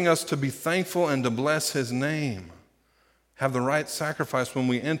challenging us to be thankful and to bless his name. Have the right sacrifice when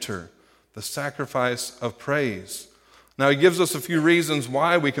we enter, the sacrifice of praise. Now, he gives us a few reasons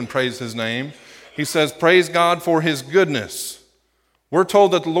why we can praise his name. He says, praise God for his goodness. We're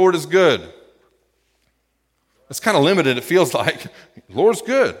told that the Lord is good. It's kind of limited, it feels like. The Lord's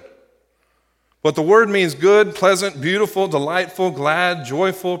good. But the word means good, pleasant, beautiful, delightful, glad,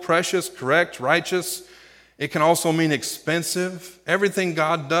 joyful, precious, correct, righteous. It can also mean expensive. Everything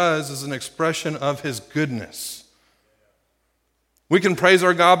God does is an expression of his goodness. We can praise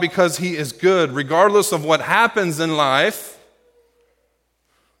our God because he is good, regardless of what happens in life.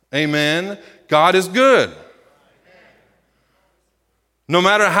 Amen. God is good. No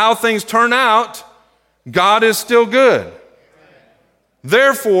matter how things turn out, God is still good.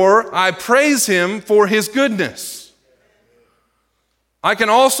 Therefore, I praise him for his goodness. I can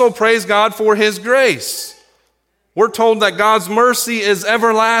also praise God for his grace. We're told that God's mercy is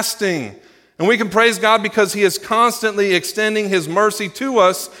everlasting. And we can praise God because he is constantly extending his mercy to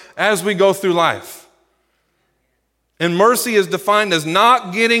us as we go through life. And mercy is defined as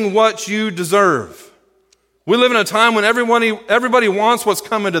not getting what you deserve. We live in a time when everybody wants what's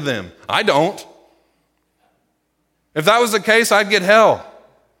coming to them. I don't. If that was the case, I'd get hell.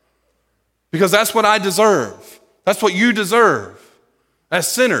 Because that's what I deserve. That's what you deserve as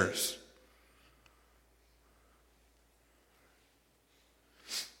sinners.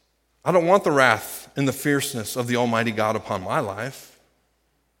 I don't want the wrath and the fierceness of the Almighty God upon my life.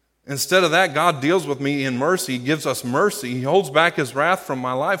 Instead of that, God deals with me in mercy. He gives us mercy. He holds back his wrath from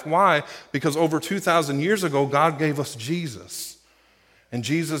my life. Why? Because over 2,000 years ago, God gave us Jesus. And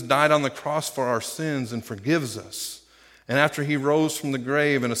Jesus died on the cross for our sins and forgives us. And after he rose from the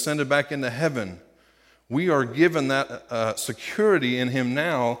grave and ascended back into heaven, we are given that security in him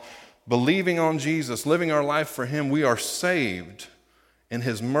now, believing on Jesus, living our life for him. We are saved, and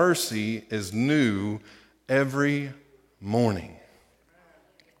his mercy is new every morning.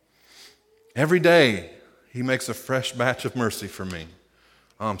 Every day, he makes a fresh batch of mercy for me.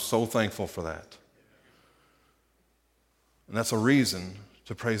 I'm so thankful for that. And that's a reason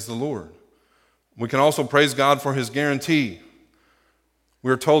to praise the Lord. We can also praise God for his guarantee. We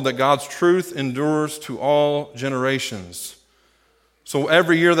are told that God's truth endures to all generations. So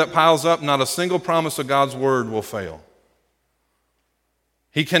every year that piles up, not a single promise of God's word will fail.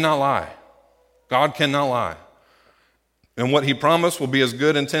 He cannot lie. God cannot lie. And what he promised will be as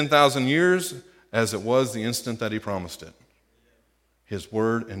good in 10,000 years as it was the instant that he promised it. His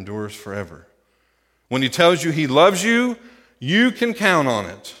word endures forever. When he tells you he loves you, you can count on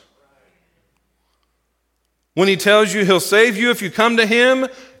it. When he tells you he'll save you if you come to him,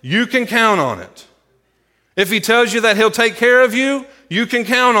 you can count on it. If he tells you that he'll take care of you, you can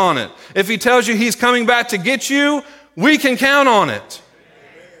count on it. If he tells you he's coming back to get you, we can count on it.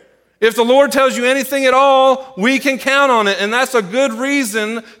 If the Lord tells you anything at all, we can count on it. And that's a good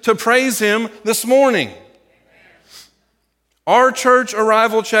reason to praise him this morning. Our church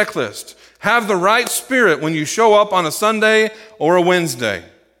arrival checklist. Have the right spirit when you show up on a Sunday or a Wednesday.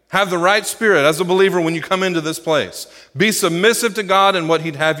 Have the right spirit as a believer when you come into this place. Be submissive to God in what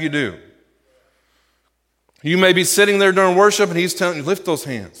he'd have you do. You may be sitting there during worship and he's telling you, lift those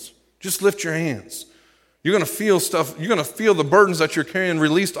hands. Just lift your hands. You're going to feel stuff. You're going to feel the burdens that you're carrying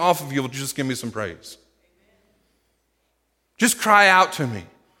released off of you. Just give me some praise. Just cry out to me.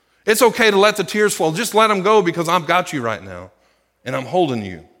 It's okay to let the tears fall. Just let them go because I've got you right now and I'm holding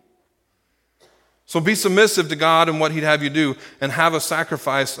you. So be submissive to God and what he'd have you do and have a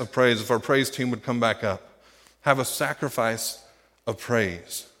sacrifice of praise. If our praise team would come back up. Have a sacrifice of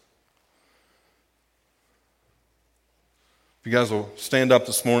praise. If you guys will stand up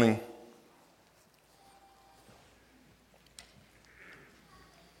this morning.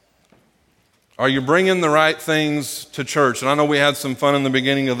 Are you bringing the right things to church? And I know we had some fun in the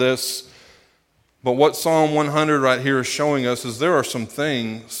beginning of this, but what Psalm 100 right here is showing us is there are some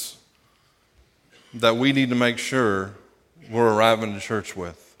things that we need to make sure we're arriving to church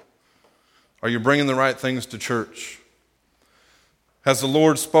with. Are you bringing the right things to church? Has the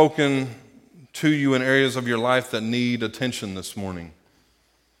Lord spoken to you in areas of your life that need attention this morning?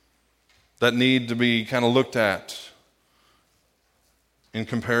 That need to be kind of looked at in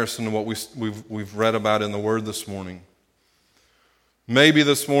comparison to what we've read about in the Word this morning? Maybe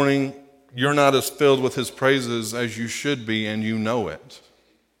this morning you're not as filled with his praises as you should be, and you know it.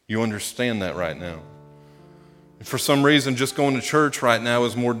 You understand that right now. And for some reason, just going to church right now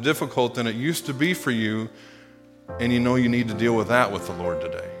is more difficult than it used to be for you, and you know you need to deal with that with the Lord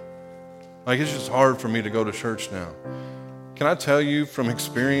today. Like, it's just hard for me to go to church now. Can I tell you from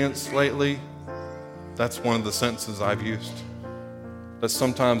experience lately, that's one of the sentences I've used. That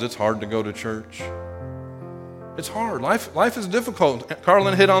sometimes it's hard to go to church. It's hard. Life is difficult.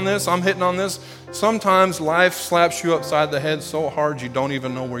 Carlin hit on this. I'm hitting on this. Sometimes life slaps you upside the head so hard you don't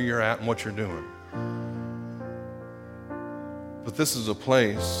even know where you're at and what you're doing. But this is a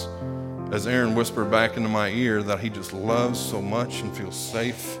place, as Aaron whispered back into my ear, that he just loves so much and feels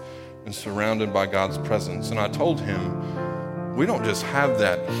safe and surrounded by God's presence. And I told him, we don't just have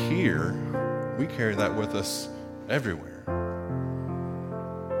that here. We carry that with us everywhere.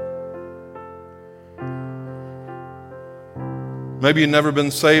 Maybe you've never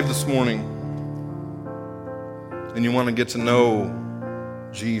been saved this morning and you want to get to know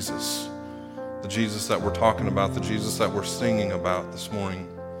Jesus, the Jesus that we're talking about, the Jesus that we're singing about this morning.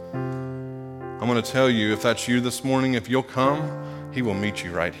 I'm going to tell you, if that's you this morning, if you'll come, he will meet you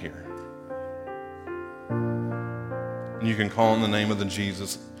right here. And you can call on the name of the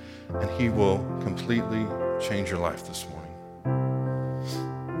Jesus and he will completely change your life this morning.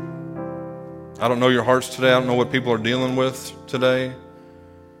 I don't know your hearts today. I don't know what people are dealing with today.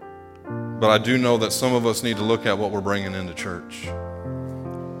 But I do know that some of us need to look at what we're bringing into church.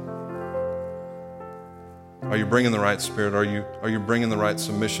 Are you bringing the right spirit? Are you bringing the right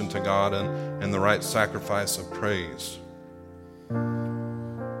submission to God and the right sacrifice of praise?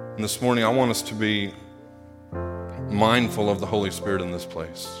 And this morning, I want us to be mindful of the Holy Spirit in this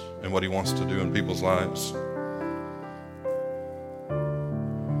place and what he wants to do in people's lives.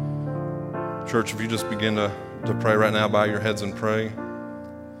 Church, if you just begin to pray right now, bow your heads and pray.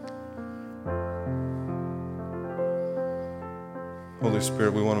 Holy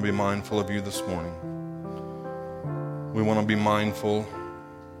Spirit, we want to be mindful of you this morning. We want to be mindful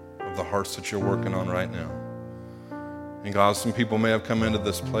of the hearts that you're working on right now. And God, some people may have come into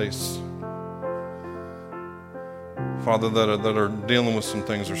this place, Father, that are dealing with some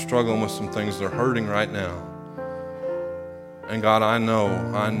things, or struggling with some things, they're hurting right now. And God, I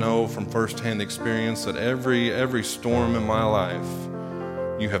know from firsthand experience that every storm in my life,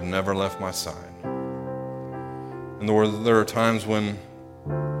 you have never left my side. And there are times when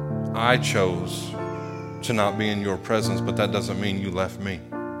I chose to not be in your presence, but that doesn't mean you left me.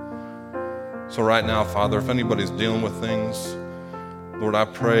 So right now, Father, if anybody's dealing with things, Lord, I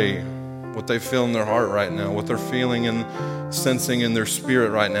pray what they feel in their heart right now, what they're feeling and sensing in their spirit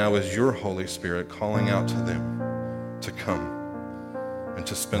right now is your Holy Spirit calling out to them to come and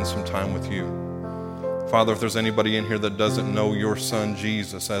to spend some time with you. Father, if there's anybody in here that doesn't know your Son,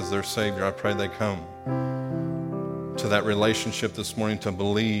 Jesus, as their Savior, I pray they come to that relationship this morning to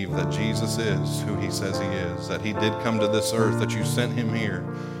believe that Jesus is who he says he is, that he did come to this earth, that you sent him here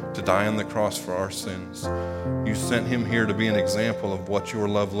to die on the cross for our sins. You sent him here to be an example of what your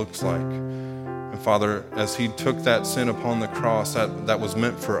love looks like. And Father, as he took that sin upon the cross, that was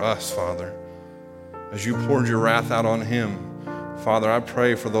meant for us, Father. As you poured your wrath out on him, Father, I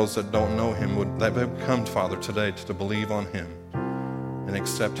pray for those that don't know him, would they come, Father, today to believe on him and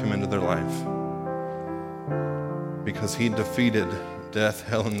accept him into their life. Because he defeated death,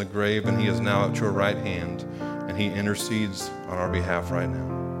 hell, and the grave, and he is now at your right hand, and he intercedes on our behalf right now.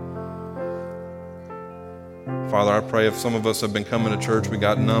 Father, I pray if some of us have been coming to church, we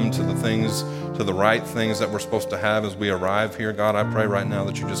got numb to the things, to the right things that we're supposed to have as we arrive here. God, I pray right now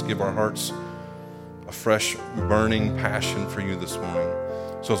that you just give our hearts a fresh, burning passion for you this morning.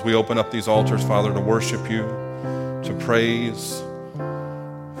 So as we open up these altars, Father, to worship you, to praise,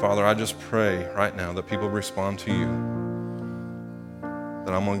 Father, I just pray right now that people respond to you.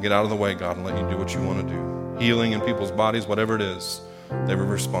 That I'm going to get out of the way, God, and let you do what you want to do. Healing in people's bodies, whatever it is, they would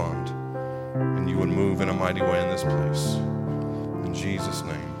respond. And you would move in a mighty way in this place. In Jesus'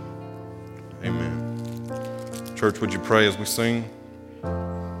 name, amen. Church, would you pray as we sing?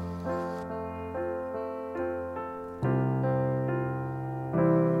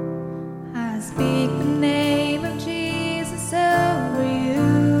 I speak the name of Jesus over you.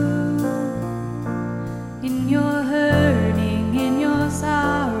 In your hurting, in your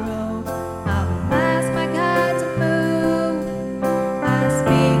sorrow, I will ask my God to move. I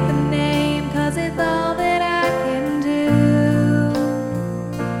speak the name 'cause it's all that I can do.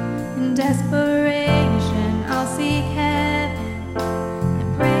 In desperation, I'll seek heaven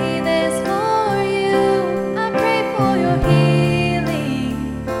and pray this for you. I pray for your healing,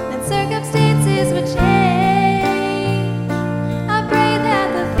 that circumstances would change. I pray that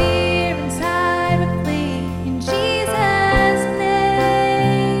the fear inside would flee in Jesus'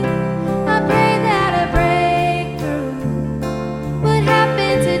 name. I pray that a breakthrough would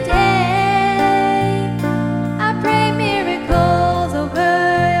happen today. I pray miracles over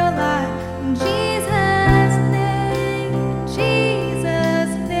your life in Jesus' name, in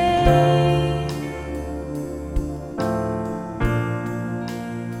Jesus' name.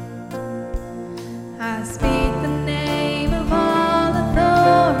 I speak the name of all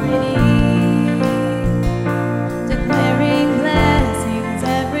authority, declaring blessings,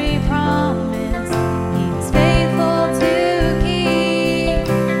 every promise he is faithful to keep.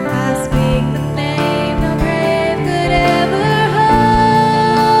 I speak the name no grave could ever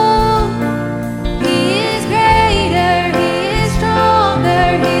hold. He is greater, he is stronger,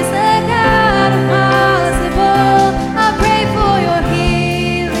 he's the God of possible. I pray for your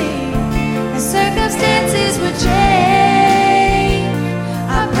healing, the circumstances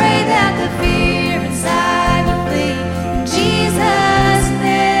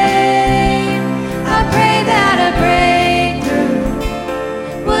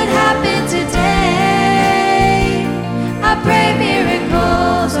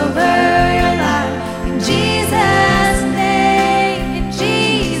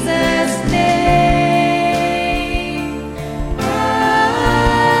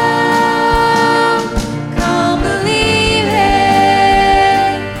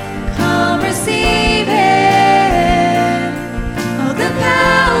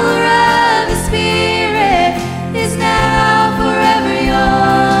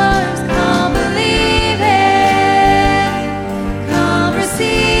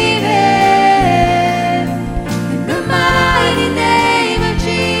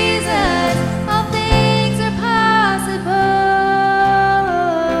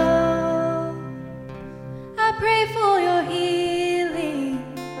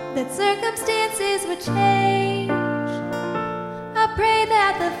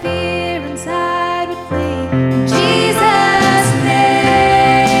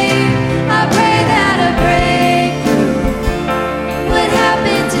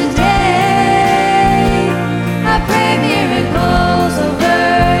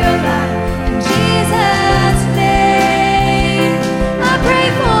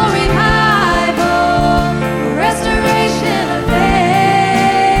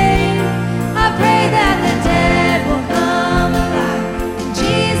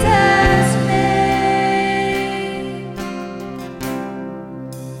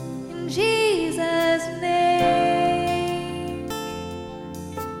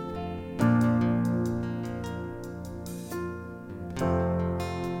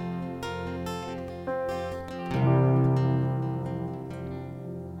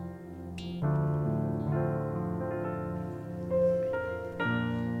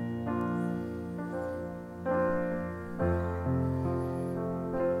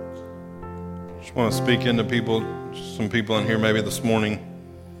Just want to speak into people, some people in here maybe this morning.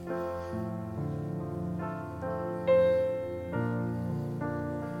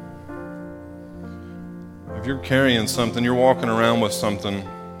 If you're carrying something, you're walking around with something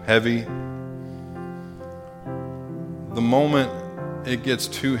heavy, the moment it gets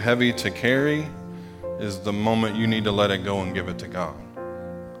too heavy to carry is the moment you need to let it go and give it to God.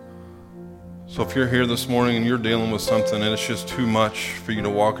 So if you're here this morning and you're dealing with something and it's just too much for you to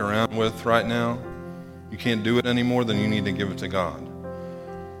walk around with right now, you can't do it anymore, then you need to give it to God.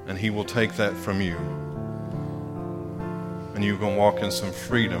 And He will take that from you. And you can walk in some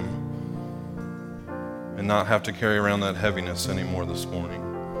freedom and not have to carry around that heaviness anymore this morning.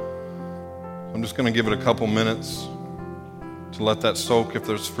 I'm just going to give it a couple minutes to let that soak. If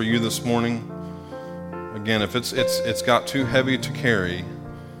there's for you this morning, again, if it's got too heavy to carry,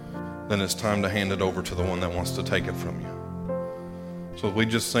 then it's time to hand it over to the one that wants to take it from you. So if we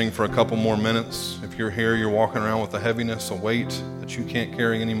just sing for a couple more minutes, if you're here, you're walking around with a heaviness, a weight that you can't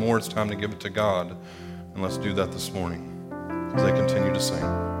carry anymore, it's time to give it to God. And let's do that this morning as they continue to sing.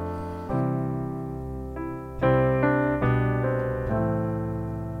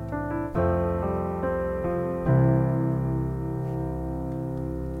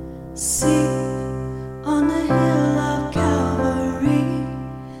 See, on the hill of Calvary,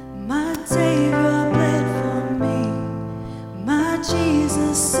 my Savior bled for me. My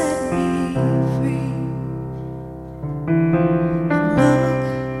Jesus set me free. And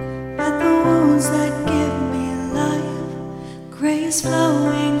look at the wounds that give me life, grace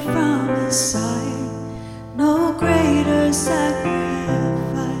flowing from His side. No greater sacrifice.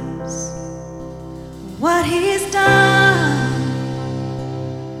 What He's done.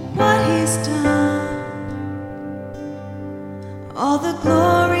 What He's done, all the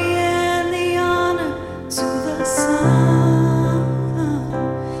glory and the honor to the Son.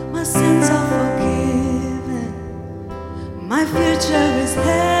 My sins are forgiven, my future is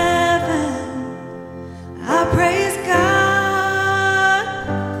heaven. I praise God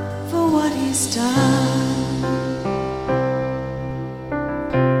for what He's done.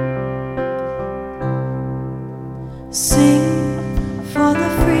 Sing for the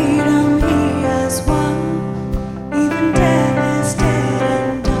freedom He has won. Even death is dead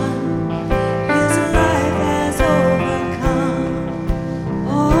and done. His life has overcome.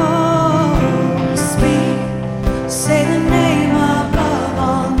 Oh, speak, say the name above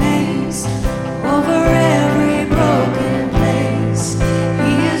all names, over every broken place.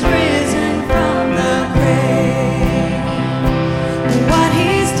 He is risen from the grave. What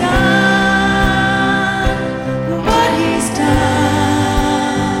He's done, what He's done,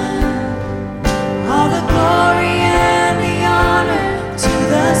 all the glory and the honor to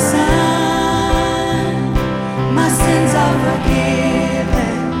the Son. My sins are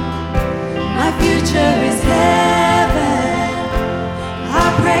forgiven, my future is heaven. I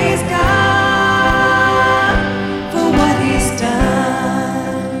praise God for what He's done.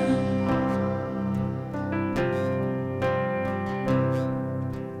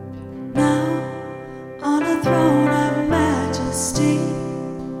 Now, on a throne of majesty,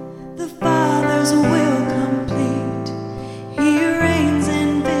 the Father's will complete. He reigns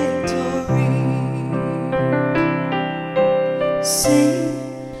in victory. Sing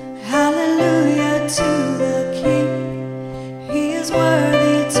hallelujah to the King. He is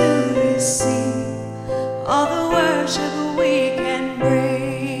worthy to receive all the worship we can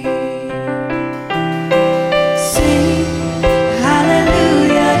bring. Sing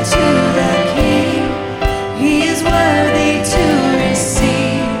hallelujah to the King. He is worthy to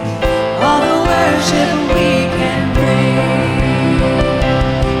receive all the worship we can bring.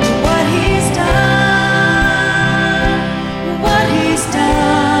 What He's done, what He's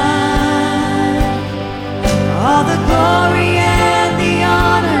done, all the glory and the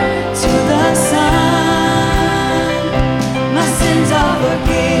honor to the Son. My sins are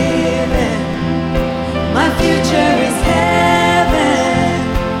forgiven, my future is heaven.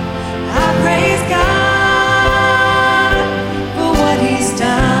 I praise God for what He's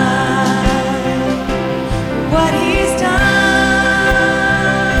done, what He's done,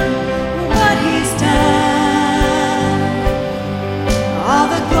 what He's done, all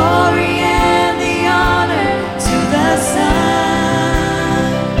the glory and the honor to the Son.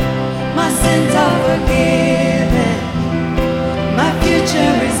 My sins are forgiven, my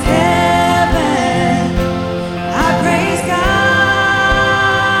future is heaven. I praise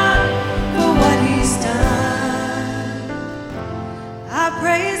God for what He's done. I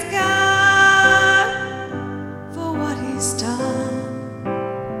praise God for what He's done.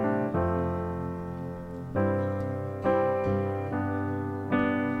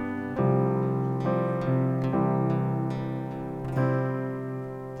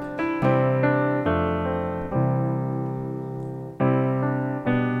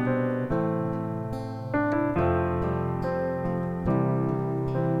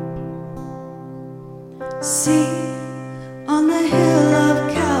 See, on the hill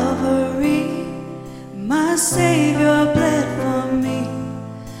of Calvary, my Savior bled for me.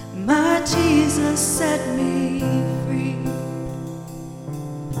 My Jesus set me free.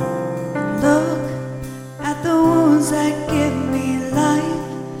 And look at the wounds that give me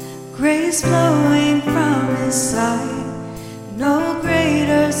life, grace flowing from His side. No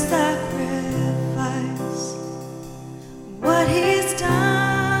greater sacrifice. What He's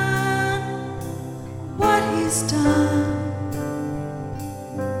done, what He's done.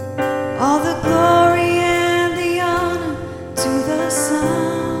 All the glory and the honor to the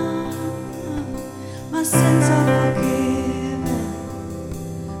Son. My sins are forgiven.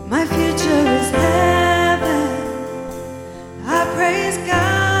 My future is heaven. I praise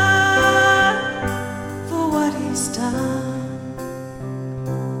God for what He's done.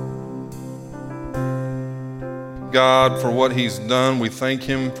 God for what He's done. We thank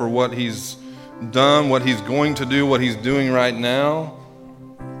Him for what He's done, what He's going to do, what He's doing right now.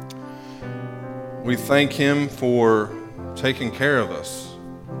 We thank Him for taking care of us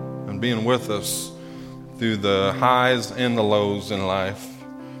and being with us through the highs and the lows in life,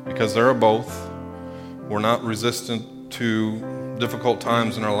 because there are both. We're not resistant to difficult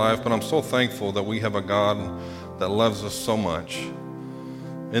times in our life, but I'm so thankful that we have a God that loves us so much.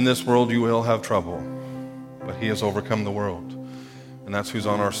 In this world you will have trouble, but He has overcome the world, and that's who's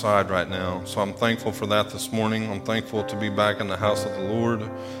on our side right now. So I'm thankful for that this morning. I'm thankful to be back in the house of the Lord.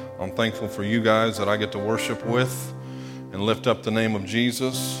 I'm thankful for you guys that I get to worship with and lift up the name of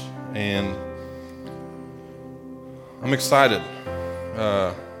Jesus, and I'm excited.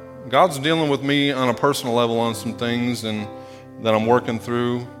 God's dealing with me on a personal level on some things and that I'm working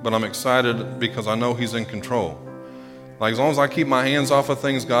through, but I'm excited because I know He's in control. Like, as long as I keep my hands off of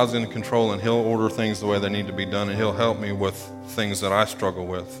things, God's in control, and He'll order things the way they need to be done, and He'll help me with things that I struggle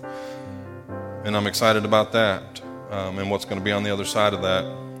with. And I'm excited about that, and what's going to be on the other side of that.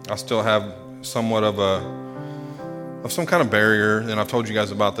 I still have somewhat of some kind of barrier, and I've told you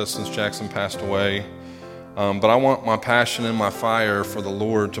guys about this since Jackson passed away. But I want my passion and my fire for the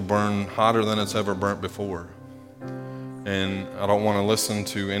Lord to burn hotter than it's ever burnt before. And I don't want to listen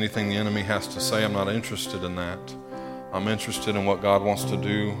to anything the enemy has to say. I'm not interested in that. I'm interested in what God wants to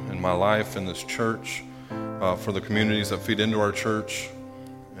do in my life, in this church, for the communities that feed into our church.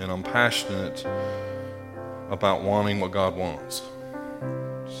 And I'm passionate about wanting what God wants.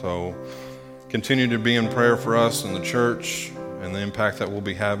 So continue to be in prayer for us and the church and the impact that we'll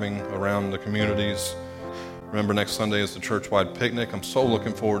be having around the communities. Remember, next Sunday is the church-wide picnic. I'm so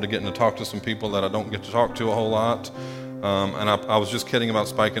looking forward to getting to talk to some people that I don't get to talk to a whole lot. And I was just kidding about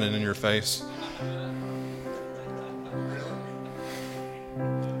spiking it in your face.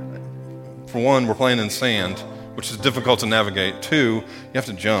 For one, we're playing in sand, which is difficult to navigate. Two, you have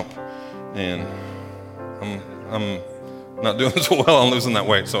to jump. And I'm not doing so well on losing that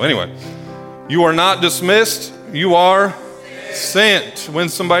weight. So anyway, you are not dismissed. You are sent. Win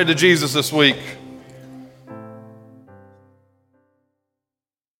somebody to Jesus this week.